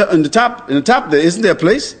top shelf, in the top there, isn't there a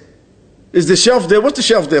place? Is the shelf there? What's the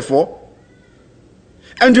shelf there for?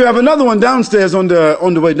 And you have another one downstairs on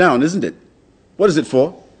the way down, isn't it? What is it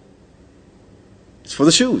for? It's for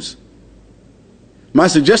the shoes. My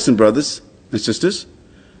suggestion, brothers and sisters,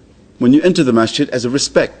 when you enter the masjid, as a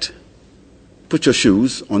respect, put your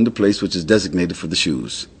shoes on the place which is designated for the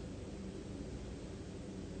shoes.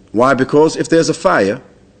 Why? Because if there's a fire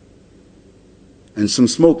and some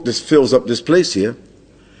smoke just fills up this place here,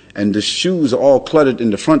 and the shoes are all cluttered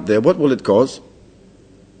in the front there, what will it cause?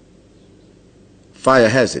 Fire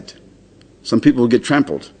hazard. Some people will get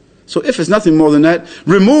trampled. So if it's nothing more than that,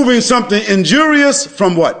 removing something injurious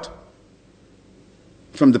from what?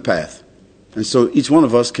 From the path. And so each one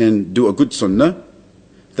of us can do a good sunnah,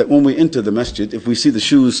 that when we enter the masjid, if we see the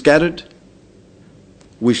shoes scattered,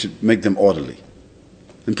 we should make them orderly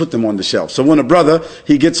and put them on the shelf. So when a brother,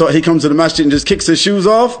 he comes to the masjid and just kicks his shoes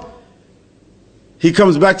off, He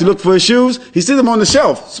comes back to look for his shoes. He sees them on the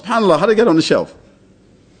shelf. SubhanAllah, how did they get on the shelf?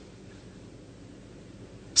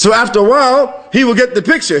 So after a while, he will get the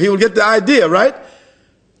picture. He will get the idea, right?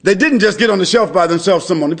 They didn't just get on the shelf by themselves.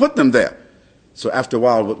 Someone put them there. So after a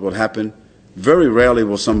while, what will happen? Very rarely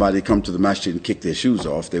will somebody come to the masjid and kick their shoes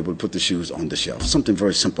off. They will put the shoes on the shelf. Something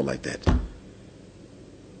very simple like that.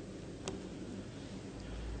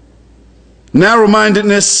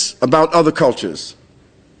 Narrow-mindedness about other cultures.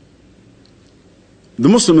 The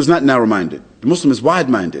Muslim is not narrow-minded. The Muslim is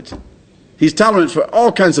wide-minded. He's tolerant for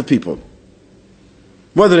all kinds of people.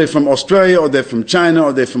 Whether they're from Australia, or they're from China,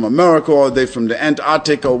 or they're from America, or they're from the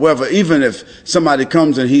Antarctic, or wherever. Even if somebody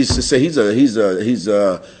comes and he's to say he's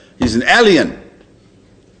an alien.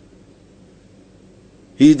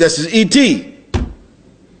 That's his ET.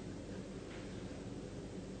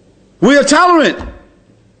 We are tolerant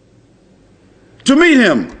to meet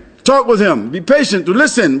him, talk with him, be patient, to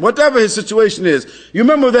listen, whatever his situation is. You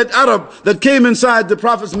remember that Arab that came inside the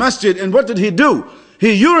Prophet's masjid, and what did he do?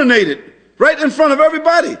 He urinated right in front of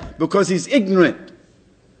everybody because he's ignorant.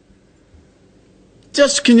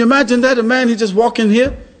 Just, can you imagine that? A man, he just walk in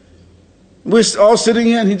here. We're all sitting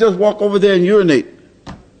here and he just walk over there and urinate.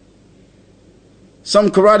 Some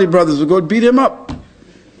karate brothers will go beat him up.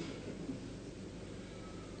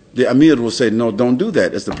 The Amir will say, no, don't do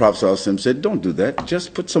that. As the Prophet ﷺ said, don't do that.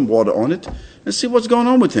 Just put some water on it and see what's going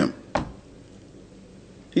on with him.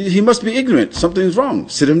 He must be ignorant. Something's wrong.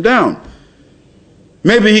 Sit him down.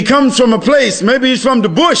 Maybe he comes from a place. Maybe he's from the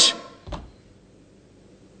bush.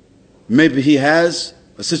 Maybe he has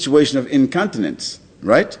a situation of incontinence,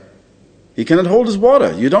 right? He cannot hold his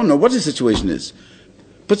water. You don't know what his situation is.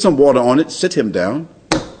 Put some water on it, sit him down,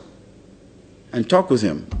 and talk with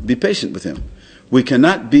him. Be patient with him. We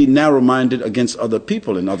cannot be narrow-minded against other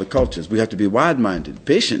people in other cultures. We have to be wide-minded,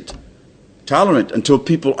 patient, tolerant, until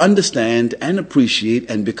people understand and appreciate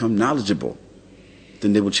and become knowledgeable.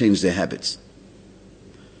 Then they will change their habits.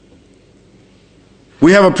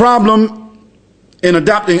 We have a problem in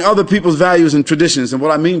adopting other people's values and traditions. And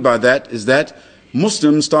what I mean by that is that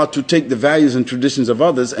Muslims start to take the values and traditions of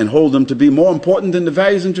others and hold them to be more important than the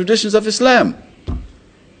values and traditions of Islam.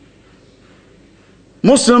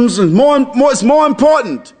 Muslims, it's more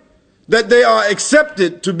important that they are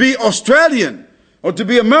accepted to be Australian or to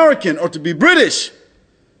be American or to be British,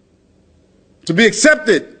 to be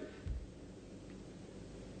accepted.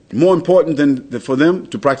 More important than for them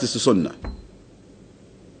to practice the Sunnah.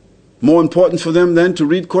 More important for them than to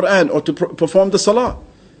read Quran or to perform the Salah.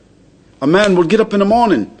 A man will get up in the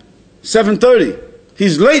morning, 7:30.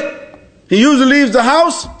 He's late. He usually leaves the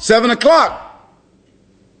house 7 o'clock.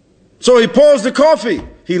 So he pours the coffee.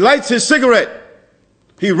 He lights his cigarette.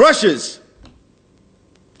 He rushes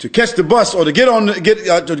to catch the bus or to get on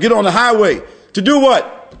the highway. To do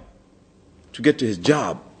what? To get to his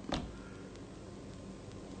job.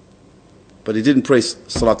 But he didn't pray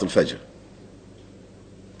Salatul Fajr.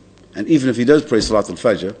 And even if he does pray Salatul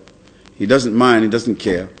Fajr, he doesn't mind, he doesn't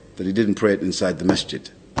care that he didn't pray it inside the masjid.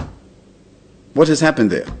 What has happened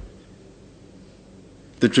there?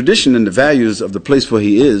 The tradition and the values of the place where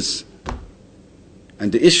he is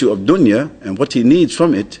and the issue of dunya and what he needs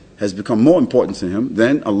from it has become more important to him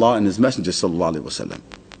than Allah and His Messenger sallallahu alaihi wasallam.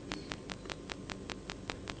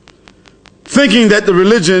 Thinking that the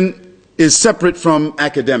religion is separate from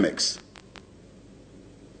academics.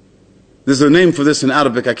 There's a name for this in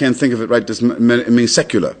Arabic, I can't think of it right, it means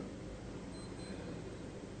secular.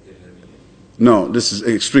 No, this is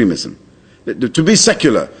extremism. To be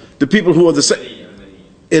secular, the people who are the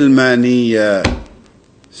Ilmaniya,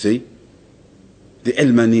 see? The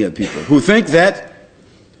Ilmaniya people, who think that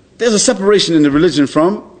there's a separation in the religion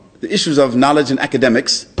from the issues of knowledge and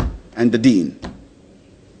academics and the deen.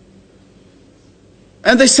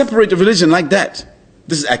 And they separate the religion like that.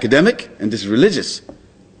 This is academic and this is religious.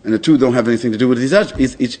 And the two don't have anything to do with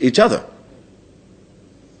each other.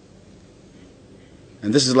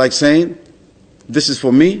 And this is like saying, this is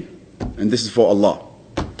for me and this is for Allah.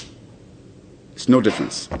 It's no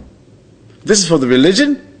difference. This is for the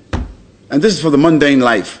religion and this is for the mundane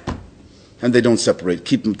life. And they don't separate,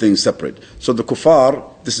 keep things separate. So the kuffar,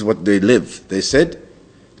 this is what they live. They said,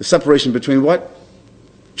 the separation between what?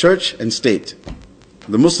 Church and state.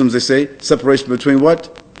 The Muslims, they say, separation between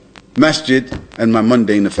what? Masjid and my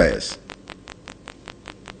mundane affairs.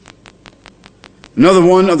 Another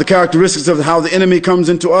one of the characteristics of how the enemy comes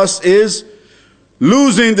into us is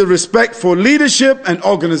losing the respect for leadership and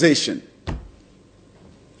organization.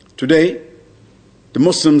 Today, the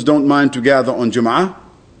Muslims don't mind to gather on Jum'ah.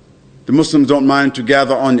 The Muslims don't mind to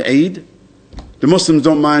gather on Eid. The Muslims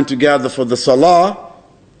don't mind to gather for the Salah.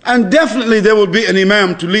 And definitely there will be an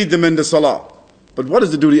imam to lead them in the Salah. But what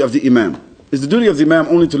is the duty of the imam? Is the duty of the imam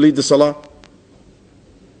only to lead the salah?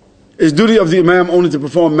 Is the duty of the imam only to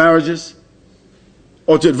perform marriages?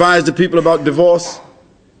 Or to advise the people about divorce?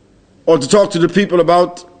 Or to talk to the people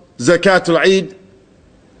about zakatul Eid?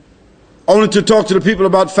 Only to talk to the people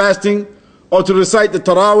about fasting? Or to recite the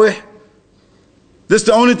tarawih? This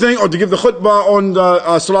the only thing? Or to give the khutbah on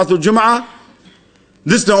Salatul Jum'ah?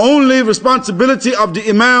 This the only responsibility of the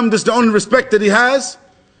imam? This the only respect that he has?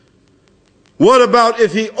 What about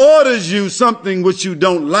if he orders you something which you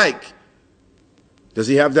don't like? Does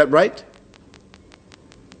he have that right?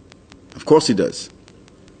 Of course he does.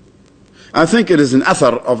 I think it is an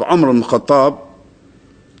athar of Umar ibn Khattab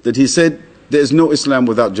that he said, there is no Islam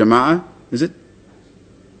without jama'ah, is it?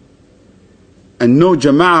 And no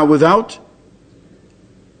jama'ah without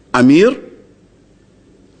amir.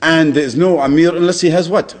 And there is no amir unless he has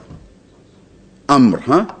what? Amr,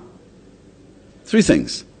 huh? Three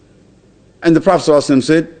things. And the Prophet ﷺ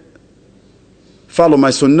said, follow my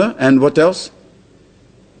sunnah, and what else?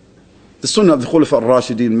 The sunnah of the Khulafa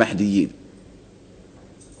al-Rashidin Mahdiyyin.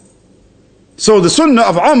 So the sunnah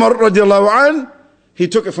of Umar radiallahu anh, he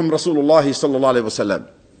took it from Rasulullah sallallahu alayhi wa sallam.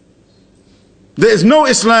 There is no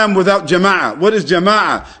Islam without jama'ah. What is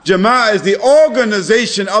jama'ah? Jama'ah is the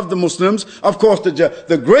organization of the Muslims. Of course,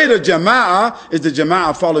 the greater jama'ah is the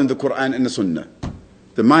jama'ah following the Quran and the Sunnah.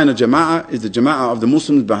 The minor jama'ah is the jama'ah of the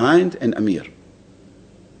Muslims behind an amir.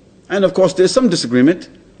 And of course, there's some disagreement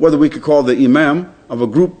whether we could call the imam of a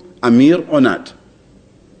group amir or not.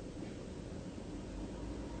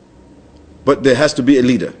 But there has to be a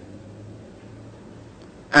leader.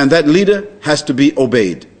 And that leader has to be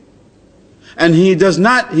obeyed. And he is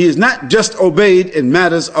not just obeyed in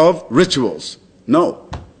matters of rituals. No.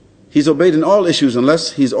 He's obeyed in all issues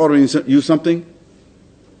unless he's ordering you something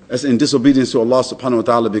that's in disobedience to Allah subhanahu wa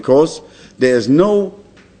ta'ala, because there is no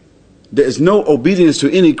obedience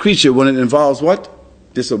to any creature when it involves what?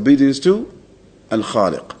 Disobedience to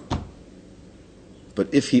Al-Khaliq.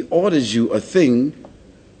 But if he orders you a thing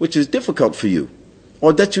which is difficult for you,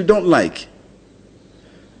 or that you don't like,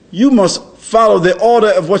 you must follow the order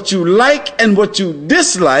of what you like and what you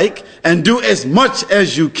dislike, and do as much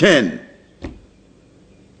as you can.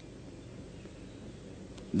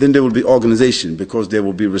 Then there will be organization, because there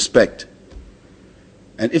will be respect.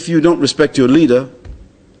 And if you don't respect your leader,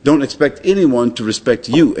 don't expect anyone to respect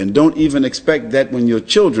you. And don't even expect that when your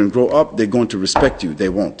children grow up, they're going to respect you. They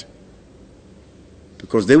won't.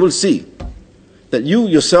 Because they will see that you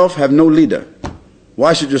yourself have no leader.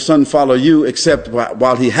 Why should your son follow you except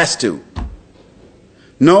while he has to?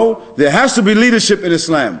 No, there has to be leadership in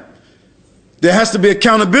Islam. There has to be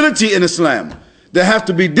accountability in Islam. There have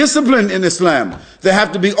to be discipline in Islam. There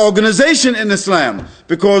have to be organization in Islam.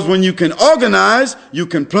 Because when you can organize, you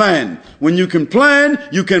can plan. When you can plan,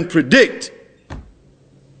 you can predict.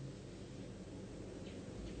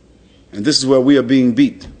 And this is where we are being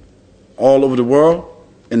beat all over the world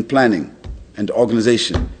in planning and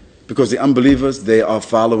organization. Because the unbelievers, they are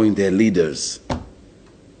following their leaders.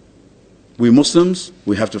 We Muslims,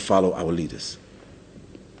 we have to follow our leaders.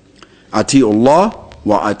 Ati'u Allah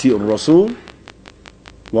wa ati'u Rasul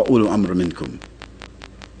wa ulu amr minkum.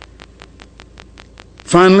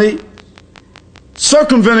 Finally,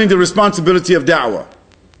 circumventing the responsibility of da'wah.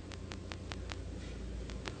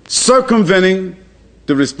 Circumventing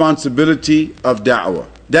the responsibility of da'wah.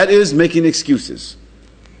 That is making excuses.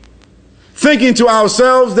 Thinking to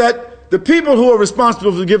ourselves that the people who are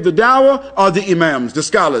responsible to give the da'wah are the imams, the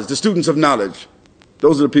scholars, the students of knowledge.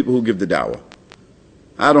 Those are the people who give the da'wah.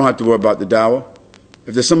 I don't have to worry about the da'wah.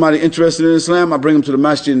 If there's somebody interested in Islam, I bring them to the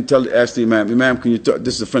masjid and ask the imam, Imam, can you talk?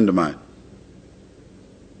 This is a friend of mine.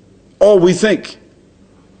 Or we think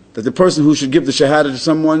that the person who should give the shahada to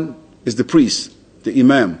someone is the priest, the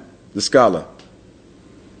imam, the scholar.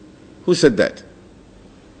 Who said that?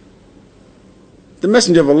 The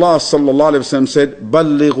Messenger of Allah sallallahu alaihi wasallam said,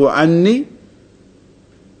 "Ballighu anni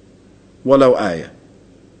walau ayah."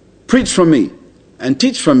 Preach from me and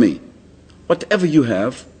teach from me whatever you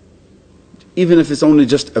have, even if it's only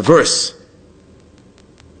just a verse.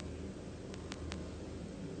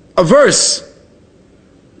 A verse,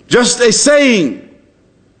 just a saying.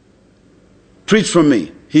 Preach from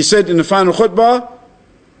me. He said in the final khutbah,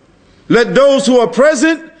 "Let those who are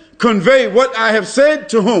present convey what I have said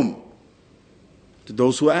to whom? To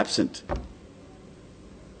those who are absent."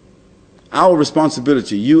 Our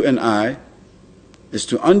responsibility, you and I, is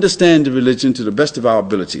to understand the religion to the best of our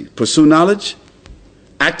ability. Pursue knowledge,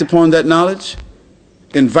 act upon that knowledge,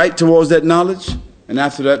 invite towards that knowledge, and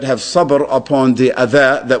after that have sabr upon the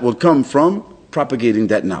adha that will come from propagating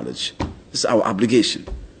that knowledge. This is our obligation.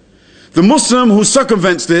 The Muslim who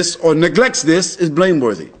circumvents this or neglects this is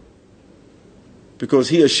blameworthy, because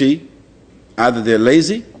he or she, either they're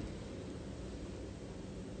lazy,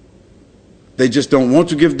 they just don't want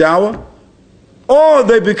to give dawah, or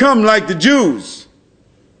they become like the Jews.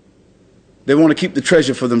 They want to keep the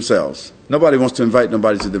treasure for themselves. Nobody wants to invite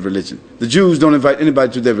nobody to their religion. The Jews don't invite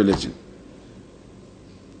anybody to their religion.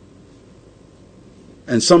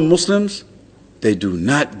 And some Muslims, they do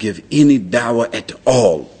not give any dawah at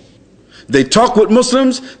all. They talk with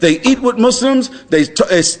Muslims, they eat with Muslims, they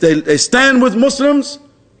stand with Muslims,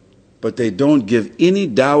 but they don't give any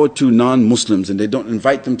dawah to non-Muslims, and they don't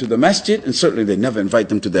invite them to the masjid, and certainly they never invite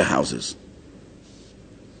them to their houses.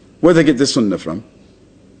 Where they get this sunnah from?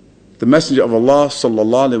 The Messenger of Allah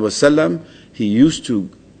sallallahu alaihi wasallam, he used to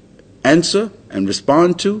answer and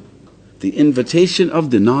respond to the invitation of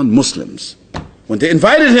the non-Muslims. When they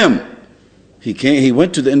invited him, he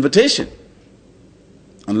went to the invitation,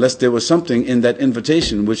 unless there was something in that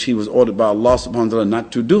invitation which he was ordered by Allah subhanahu wa ta'ala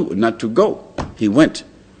not to do, not to go. He went.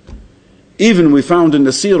 Even we found in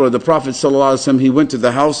the seerah, the Prophet sallallahu alaihi wasallam, he went to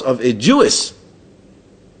the house of a Jewess,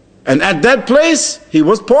 and at that place he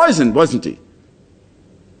was poisoned, wasn't he?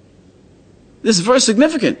 This is very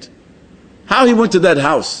significant. How he went to that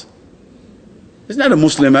house. He's not a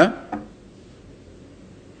Muslim, and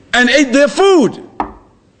ate their food.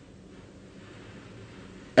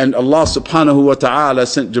 And Allah subhanahu wa ta'ala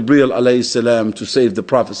sent Jibreel alayhi salam to save the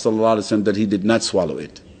Prophet sallallahu alaihi wasallam, that he did not swallow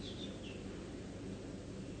it.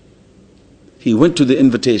 He went to the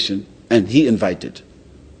invitation and he invited.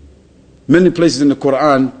 Many places in the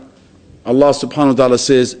Quran, Allah subhanahu wa ta'ala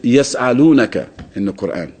says, Yas'alunaka in the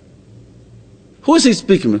Quran. Who is he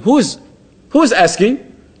speaking with? Who is asking?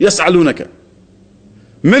 Yas'alunaka.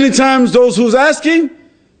 Many times those who's asking,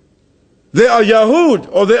 they are Yahud,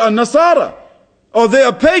 or they are Nasara, or they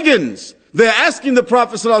are pagans. They're asking the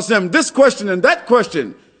Prophet ﷺ this question and that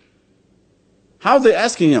question. How are they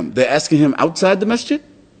asking him? They're asking him outside the masjid?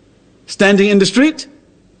 Standing in the street?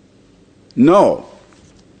 No.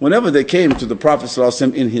 Whenever they came to the Prophet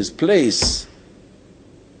ﷺ in his place,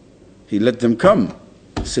 he let them come,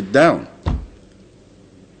 sit down.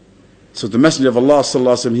 So the Messenger of Allah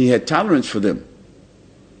ﷺ, he had tolerance for them.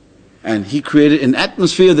 And he created an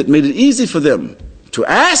atmosphere that made it easy for them to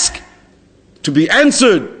ask, to be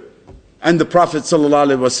answered. And the Prophet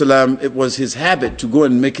ﷺ, it was his habit to go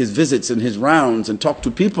and make his visits and his rounds and talk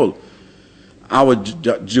to people. Our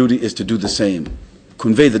duty is to do the same.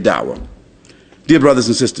 Convey the da'wah. Dear brothers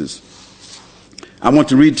and sisters, I want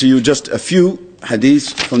to read to you just a few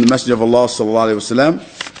hadiths from the Messenger of Allah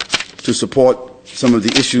ﷺ to support some of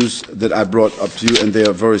the issues that I brought up to you, and they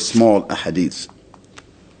are very small hadiths.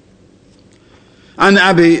 عن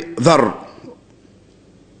أبي ذر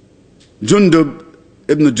جندب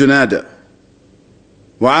ابن جنادة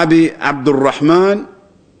وأبي عبد الرحمن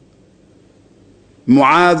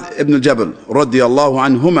معاذ ابن جبل رضي الله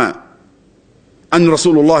عنهما أن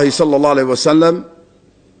رسول الله صلى الله عليه وسلم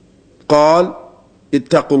قال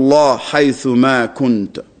اتقوا الله حيث ما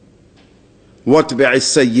كنت واتبع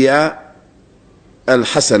السيئة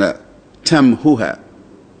الحسنة تمهها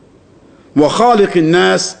وخالق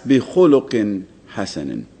الناس بخلق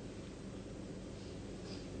حسن.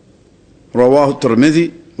 رواه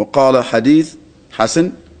الترمذي وقال حديث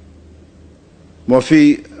حسن،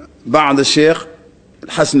 وفي بعض الشيخ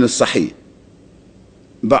الحسن الصحيح،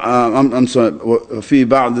 في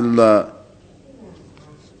بعض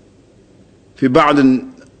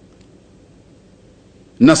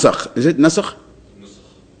النسخ. Is it نسخ?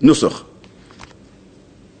 نسخ.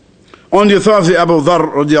 On the authority of Abu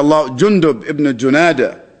Dharr radiallahu, Jundub ibn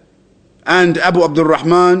Junada, and Abu Abdul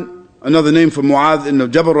Rahman, another name for Mu'adh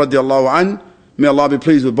ibn Jabal radiallahu an, may Allah be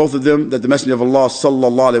pleased with both of them, that the Messenger of Allah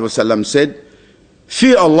sallallahu alayhi wasallam said,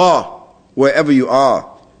 fear Allah wherever you are,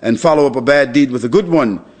 and follow up a bad deed with a good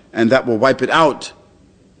one, and that will wipe it out.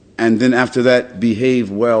 And then after that,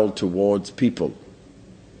 behave well towards people.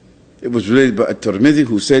 It was related by At-Tirmidhi,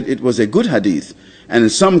 who said it was a good hadith. And in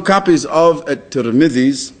some copies of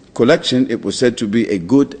At-Tirmidhi's collection, it was said to be a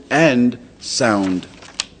good and sound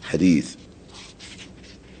hadith.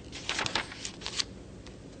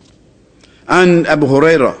 عن أبي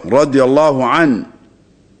هريرة رضي الله عنه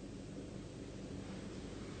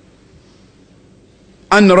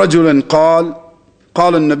أن رجلا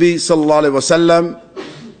قال النبي صلى الله عليه وسلم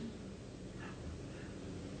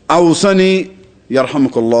أوصني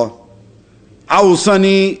يرحمك الله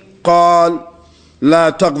أوصني قال لا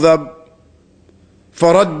تغضب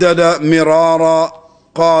فردد مرارا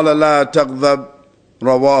قال لا تغضب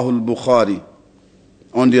رواه البخاري.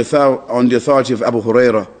 On the authority of Abu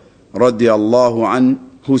Hurairah radiallahu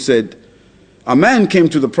an, who said, A man came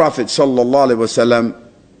to the Prophet sallallahu alaihi wasallam,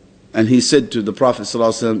 and he said to the Prophet sallallahu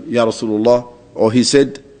alaihi wasallam, Ya Rasulullah, or he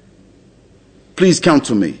said, please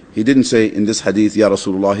counsel me. He didn't say in this hadith, Ya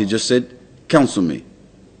Rasulullah, he just said, counsel me.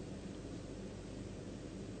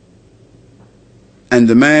 And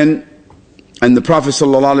the Prophet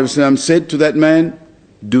sallallahu alaihi wasallam said to that man,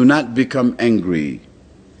 do not become angry.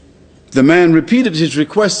 The man repeated his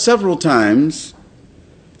request several times,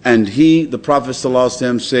 and the Prophet sallallahu alaihi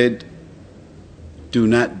wasallam said, do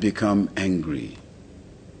not become angry.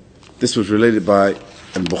 This was related by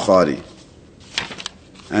Al-Bukhari.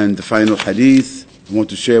 And the final hadith I want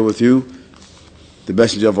to share with you, the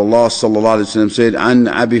Messenger of Allah sallallahu alaihi wasallam said, عن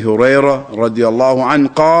أبي هريرة رضي الله عنه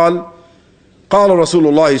قال قال رسول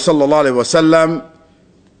الله صلى الله عليه وسلم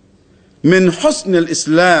من حسن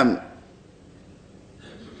الإسلام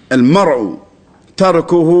المرء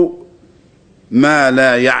تركه ما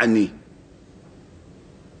لا يعني.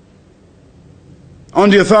 On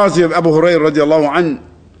the authority of Abu Hurairah radiallahu anhu,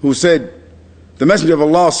 who said, the Messenger of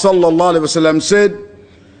Allah sallallahu alaihi wasallam said,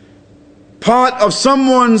 part of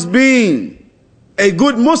someone's being a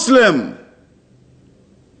good Muslim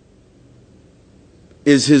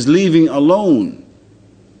is his leaving alone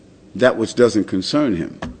that which doesn't concern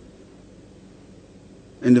him.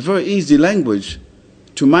 In the very easy language,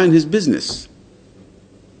 to mind his business.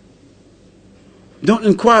 Don't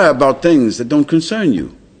inquire about things that don't concern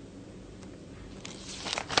you.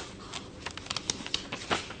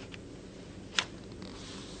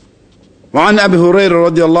 وعن أبي هريرة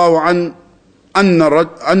رضي الله عنه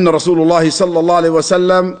أن رسول الله صلى الله عليه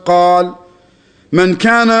وسلم قال من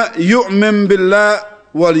كان يؤمن بالله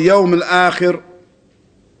واليوم الآخر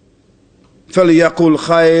فليقل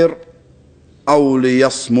خير أو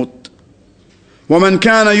ليصمت ومن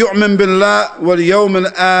كان يؤمن بالله واليوم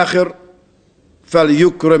الآخر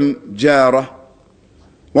فليكرم جاره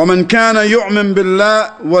ومن كان يؤمن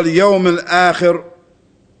بالله واليوم الآخر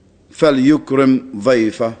فليكرم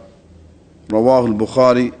ضيفه. رواه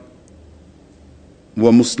البخاري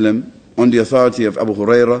ومسلم. On the authority of Abu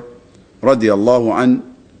Hurairah radiallahu anhu,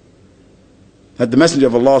 that the Messenger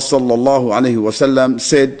of Allah sallallahu alaihi wasallam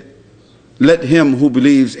said, let him who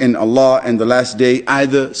believes in Allah and the last day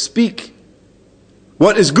either speak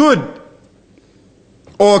what is good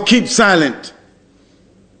or keep silent.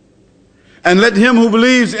 And let him who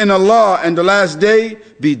believes in Allah and the last day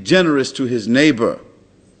be generous to his neighbor.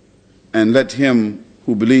 And let him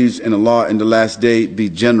who believes in Allah and the last day be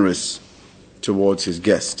generous towards his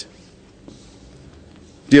guest.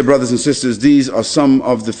 Dear brothers and sisters, these are some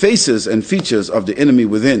of the faces and features of the enemy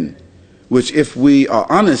within, which, if we are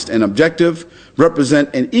honest and objective,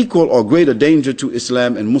 represent an equal or greater danger to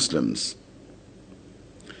Islam and Muslims.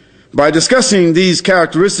 By discussing these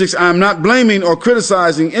characteristics, I am not blaming or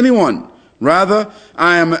criticizing anyone. Rather,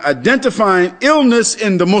 I am identifying illness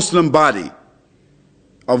in the Muslim body,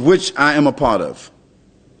 of which I am a part of.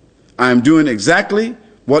 I am doing exactly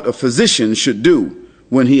what a physician should do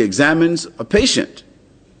when he examines a patient.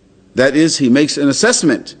 That is, he makes an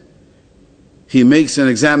assessment, he makes an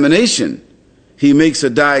examination, he makes a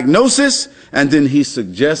diagnosis, and then he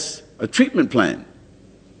suggests a treatment plan.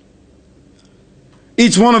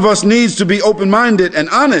 Each one of us needs to be open-minded and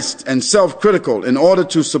honest and self-critical in order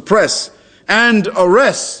to suppress and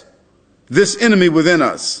arrest this enemy within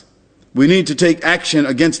us. We need to take action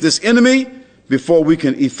against this enemy before we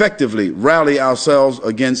can effectively rally ourselves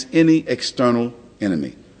against any external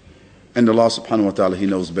enemy. And Allah subhanahu wa ta'ala, He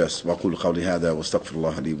knows best. وَأَقُولُ قَوْلِي هَذَا وَأَسْتَغْفِرُ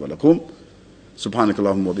اللَّهَ لِي وَلَكُمْ سُبْحَانَكَ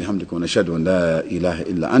اللَّهُمَّ وَبِحَمْدِكَ وَنَشْهَدُ أَن لَا إِلَهَ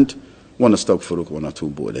إِلَّا أَنْتَ وَنَسْتَغْفِرُكَ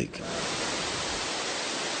وَنَتُوبُ إِلَيْكَ.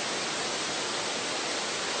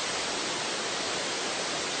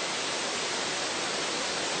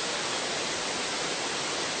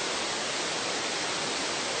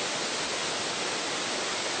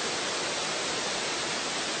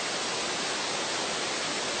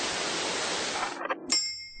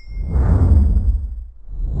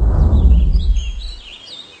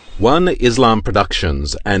 One Islam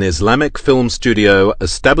Productions, an Islamic film studio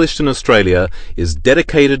established in Australia, is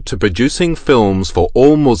dedicated to producing films for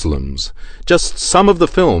all Muslims. Just some of the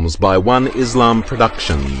films by One Islam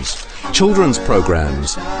Productions: children's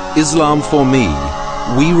programs, Islam for Me,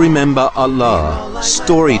 We Remember Allah,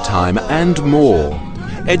 Storytime, and more.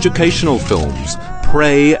 Educational films,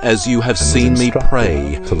 Pray as You Have Seen Me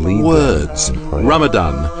Pray, Words,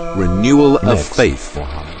 Ramadan, Renewal of Faith.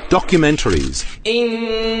 Documentaries.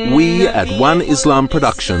 We at One Islam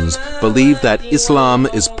Productions believe that Islam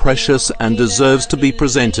is precious and deserves to be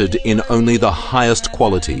presented in only the highest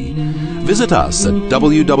quality. Visit us at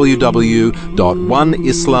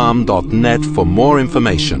www.oneislam.net for more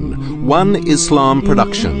information. One Islam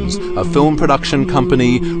Productions, a film production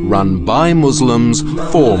company run by Muslims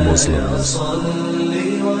for Muslims.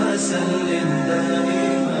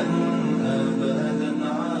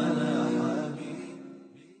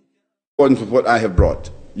 According to what I have brought,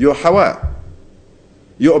 your hawa,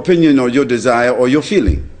 your opinion or your desire or your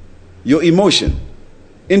feeling, your emotion,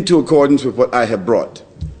 into accordance with what I have brought.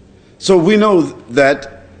 So we know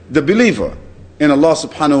that the believer in Allah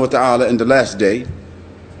subhanahu wa ta'ala in the last day,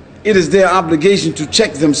 it is their obligation to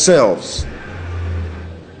check themselves,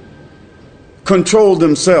 control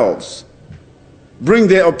themselves, bring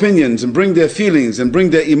their opinions and bring their feelings and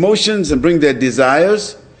bring their emotions and bring their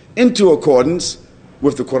desires into accordance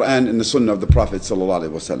with the Quran and the Sunnah of the Prophet sallallahu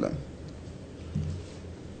alaihi wasallam.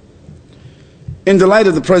 In the light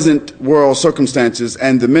of the present world circumstances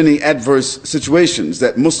and the many adverse situations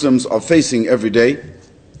that Muslims are facing every day,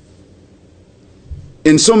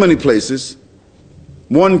 in so many places,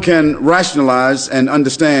 one can rationalize and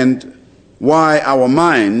understand why our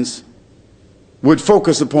minds would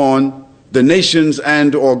focus upon the nations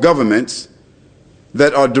and or governments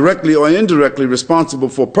that are directly or indirectly responsible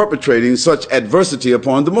for perpetrating such adversity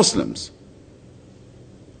upon the Muslims.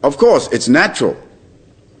 Of course, it's natural.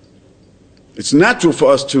 It's natural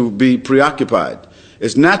for us to be preoccupied.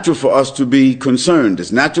 It's natural for us to be concerned.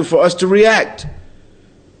 It's natural for us to react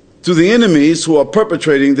to the enemies who are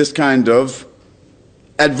perpetrating this kind of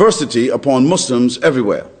adversity upon Muslims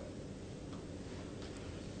everywhere.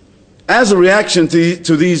 As a reaction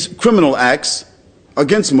to these criminal acts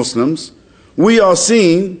against Muslims, we are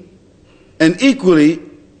seeing an equally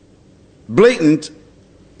blatant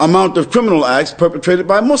amount of criminal acts perpetrated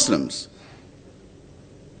by Muslims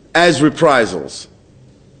as reprisals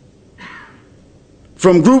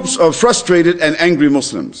from groups of frustrated and angry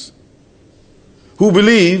Muslims who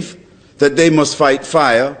believe that they must fight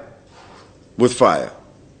fire with fire.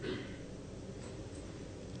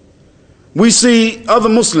 We see other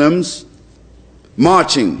Muslims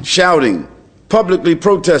marching, shouting, publicly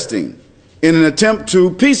protesting in an attempt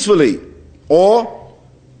to peacefully or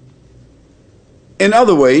in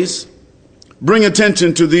other ways bring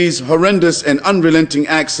attention to these horrendous and unrelenting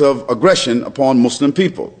acts of aggression upon Muslim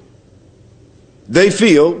people. They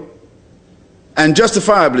feel, and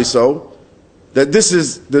justifiably so, that this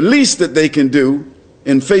is the least that they can do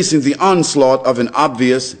in facing the onslaught of an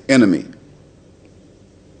obvious enemy.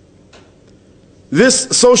 This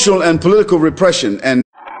social and political repression and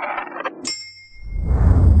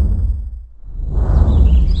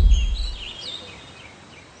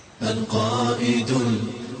القائد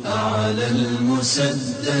الأعلى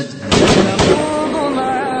المسدد سنخوض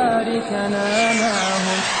معاركنا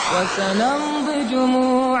معهم وسنمضي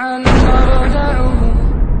جموعا نردعهم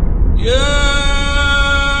يا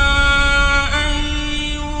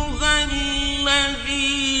أيها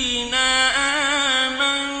الذين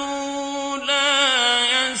آمنوا لا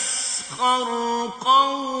يسخر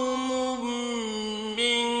قوم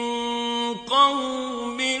من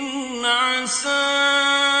قوم عسى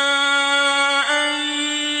أن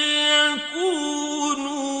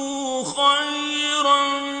يكونوا خيرا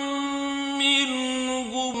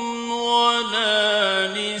منهم ولا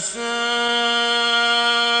نساء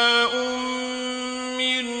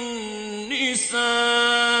من نساء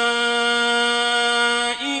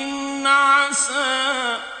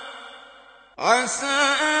عسى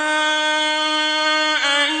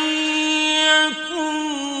أن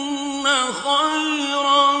يكن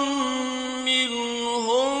خيرا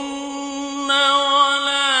منهن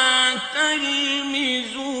ولا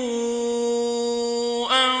تلمزوا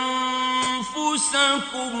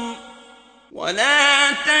أنفسكم ولا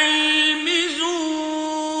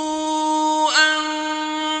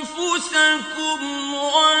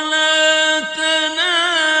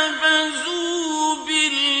تنابزوا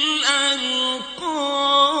بالألقاب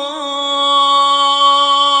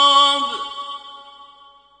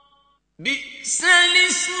بئس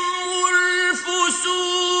الاسم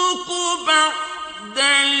الفسوق بعد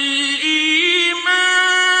الإيمان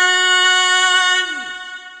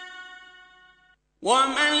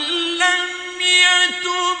ومن لم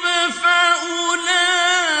يتب فأولئك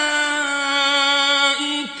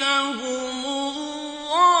هم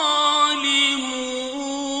الظالمون.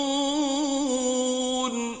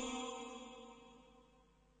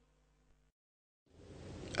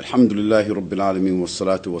 الحمد لله رب العالمين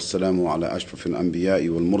والصلاة والسلام على أشرف الأنبياء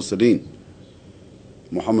والمرسلين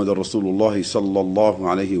محمد رسول الله صلى الله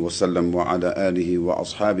عليه وسلم وعلى آله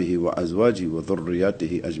وأصحابه وأزواجه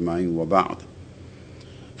وذرياته أجمعين وبعد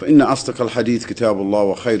فإن أصدق الحديث كتاب الله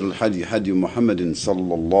وخير الحدي حدي محمد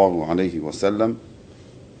صلى الله عليه وسلم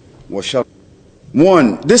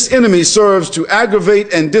One, this enemy serves to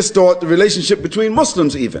aggravate and distort the relationship between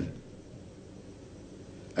Muslims even.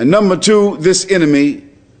 And number two, this enemy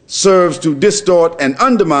serves to distort and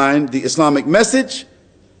undermine the Islamic message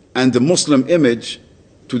and the Muslim image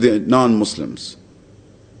to the non-Muslims.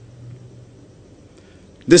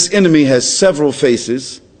 This enemy has several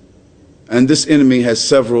faces, and this enemy has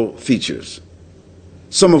several features,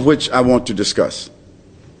 some of which I want to discuss.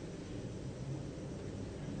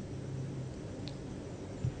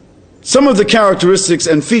 Some of the characteristics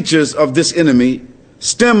and features of this enemy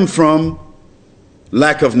stem from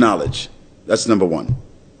lack of knowledge. That's number one.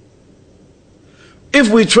 If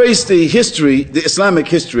we trace the history, the Islamic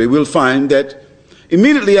history, we'll find that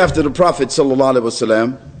immediately after the Prophet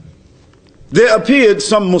ﷺ, there appeared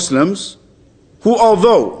some Muslims who,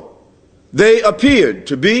 although they appeared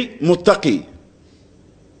to be muttaqi,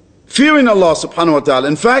 fearing Allah subhanahu wa ta'ala,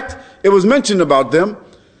 in fact, it was mentioned about them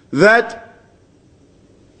that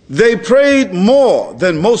they prayed more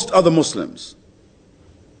than most other Muslims.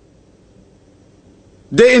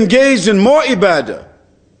 They engaged in more ibadah.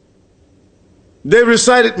 They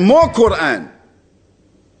recited more Quran.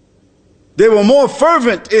 They were more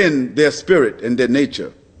fervent in their spirit and their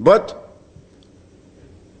nature. But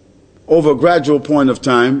over a gradual point of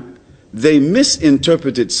time, they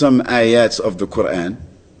misinterpreted some ayats of the Quran,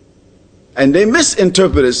 and they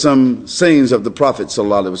misinterpreted some sayings of the Prophet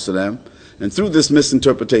ﷺ. And through this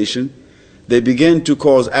misinterpretation, they began to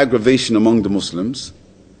cause aggravation among the Muslims.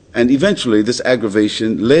 And eventually this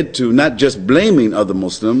aggravation led to not just blaming other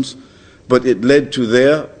Muslims, but it led to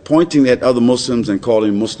their pointing at other Muslims and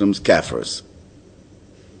calling Muslims kafirs.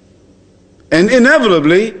 And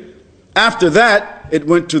inevitably, after that, it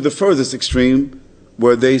went to the furthest extreme,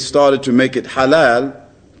 where they started to make it halal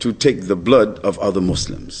to take the blood of other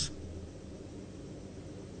Muslims.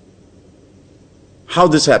 How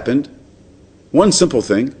this happened? One simple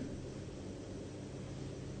thing: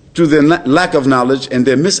 to their lack of knowledge and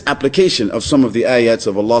their misapplication of some of the ayats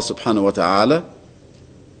of Allah subhanahu wa ta'ala,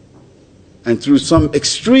 and through some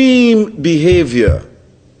extreme behavior.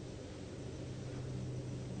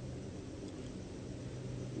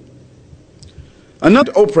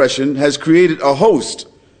 Another oppression has created a host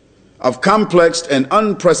of complex and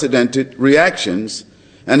unprecedented reactions,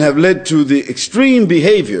 and have led to the extreme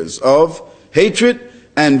behaviors of hatred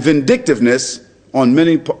and vindictiveness on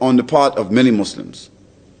the part of many Muslims.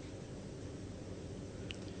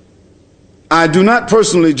 I do not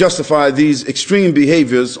personally justify these extreme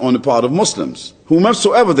behaviors on the part of Muslims,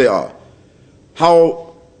 whomsoever they are,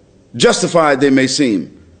 how justified they may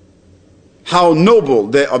seem, how noble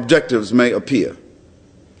their objectives may appear,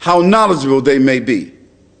 how knowledgeable they may be.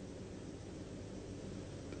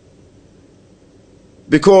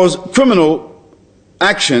 Because criminal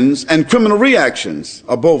actions and criminal reactions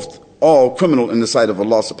are both all criminal in the sight of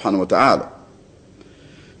Allah subhanahu wa ta'ala.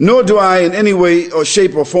 Nor do I in any way or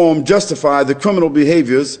shape or form justify the criminal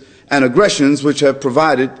behaviors and aggressions which have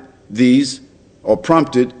provided these or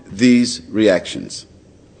prompted these reactions.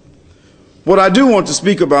 What I do want to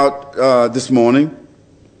speak about this morning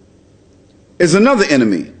is another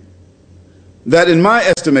enemy that, in my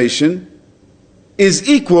estimation, is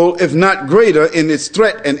equal, if not greater, in its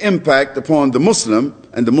threat and impact upon the Muslim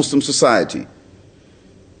and the Muslim society,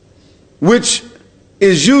 which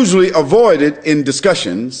is usually avoided in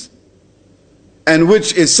discussions, and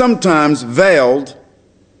which is sometimes veiled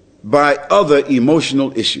by other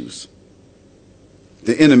emotional issues: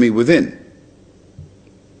 the enemy within.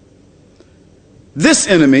 This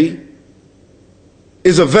enemy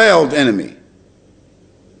is a veiled enemy.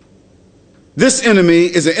 This enemy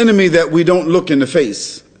is an enemy that we don't look in the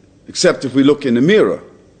face, except if we look in the mirror.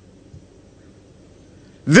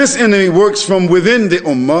 This enemy works from within the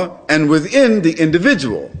ummah and within the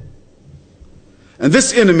individual. And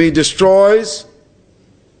this enemy destroys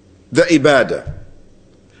the ibadah.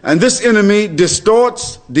 And this enemy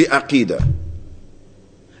distorts the aqidah.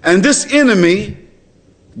 And this enemy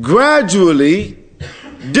gradually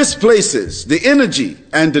displaces the energy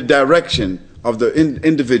and the direction of the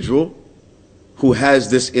individual who has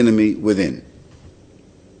this enemy within.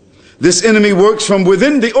 This enemy works from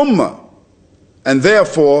within the ummah, and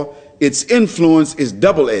therefore its influence is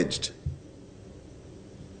double-edged.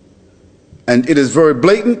 And it is very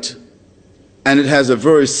blatant, and it has a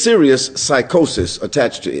very serious psychosis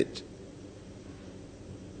attached to it.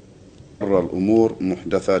 الأمور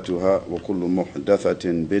محدثاتها وكل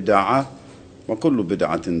محدثة بدعة وكل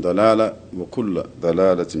بدعة ضلالة وكل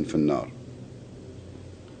ضلالة في النار.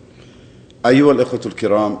 أيها الأخوة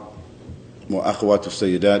الكرام وأخوات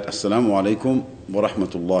السيدات، السلام عليكم ورحمة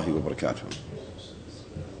الله وبركاته.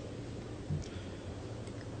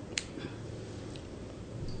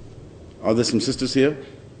 Are there some sisters here?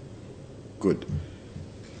 Good.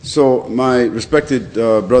 So, my respected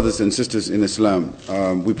brothers and sisters in Islam,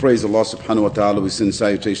 we praise Allah subhanahu wa ta'ala. We send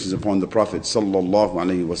salutations upon the Prophet sallallahu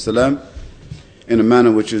alaihi wasallam in a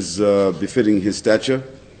manner which is befitting his stature.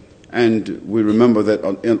 And we remember that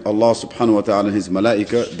Allah subhanahu wa ta'ala and his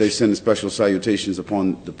malaika, they send special salutations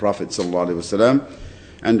upon the Prophet sallallahu alaihi wasallam.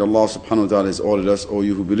 And Allah subhanahu wa ta'ala has ordered us, O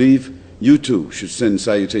you who believe, you too should send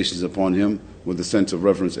salutations upon him with a sense of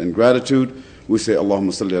reverence and gratitude. We say,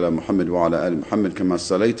 Allahumma salli ala Muhammad wa ala ali Muhammad kama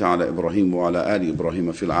sallaita ala Ibrahim wa ala ali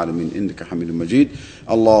Ibrahim fil alamin innaka hamidun majid.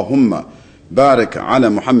 Allahumma barik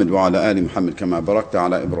ala Muhammad wa ala ali Muhammad kama barakta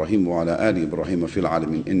ala Ibrahim wa ala ali Ibrahim fil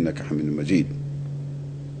alamin innaka hamidun majid.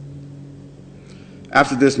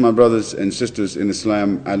 After this, my brothers and sisters in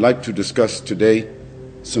Islam, I'd like to discuss today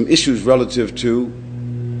some issues relative to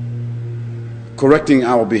correcting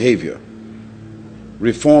our behavior,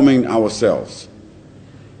 reforming ourselves.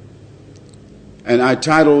 And I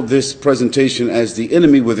titled this presentation as The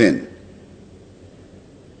Enemy Within.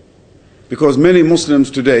 Because many Muslims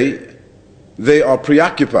today, they are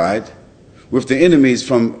preoccupied with the enemies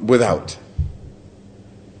from without.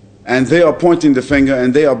 And they are pointing the finger,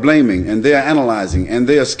 and they are blaming, and they are analyzing, and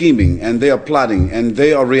they are scheming, and they are plotting, and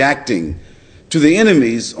they are reacting to the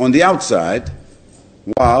enemies on the outside,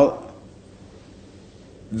 while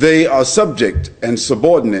they are subject and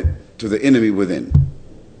subordinate to the enemy within.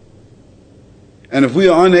 And if we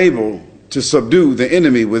are unable to subdue the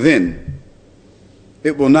enemy within,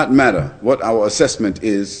 it will not matter what our assessment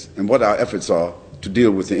is and what our efforts are to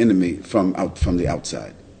deal with the enemy from the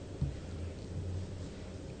outside.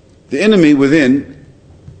 The enemy within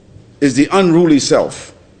is the unruly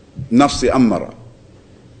self, nafsi ammara.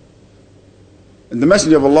 And the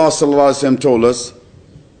Messenger of Allah sallallahu alaihi wasallam told us,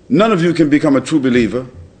 none of you can become a true believer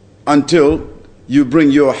until you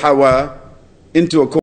bring your hawa into a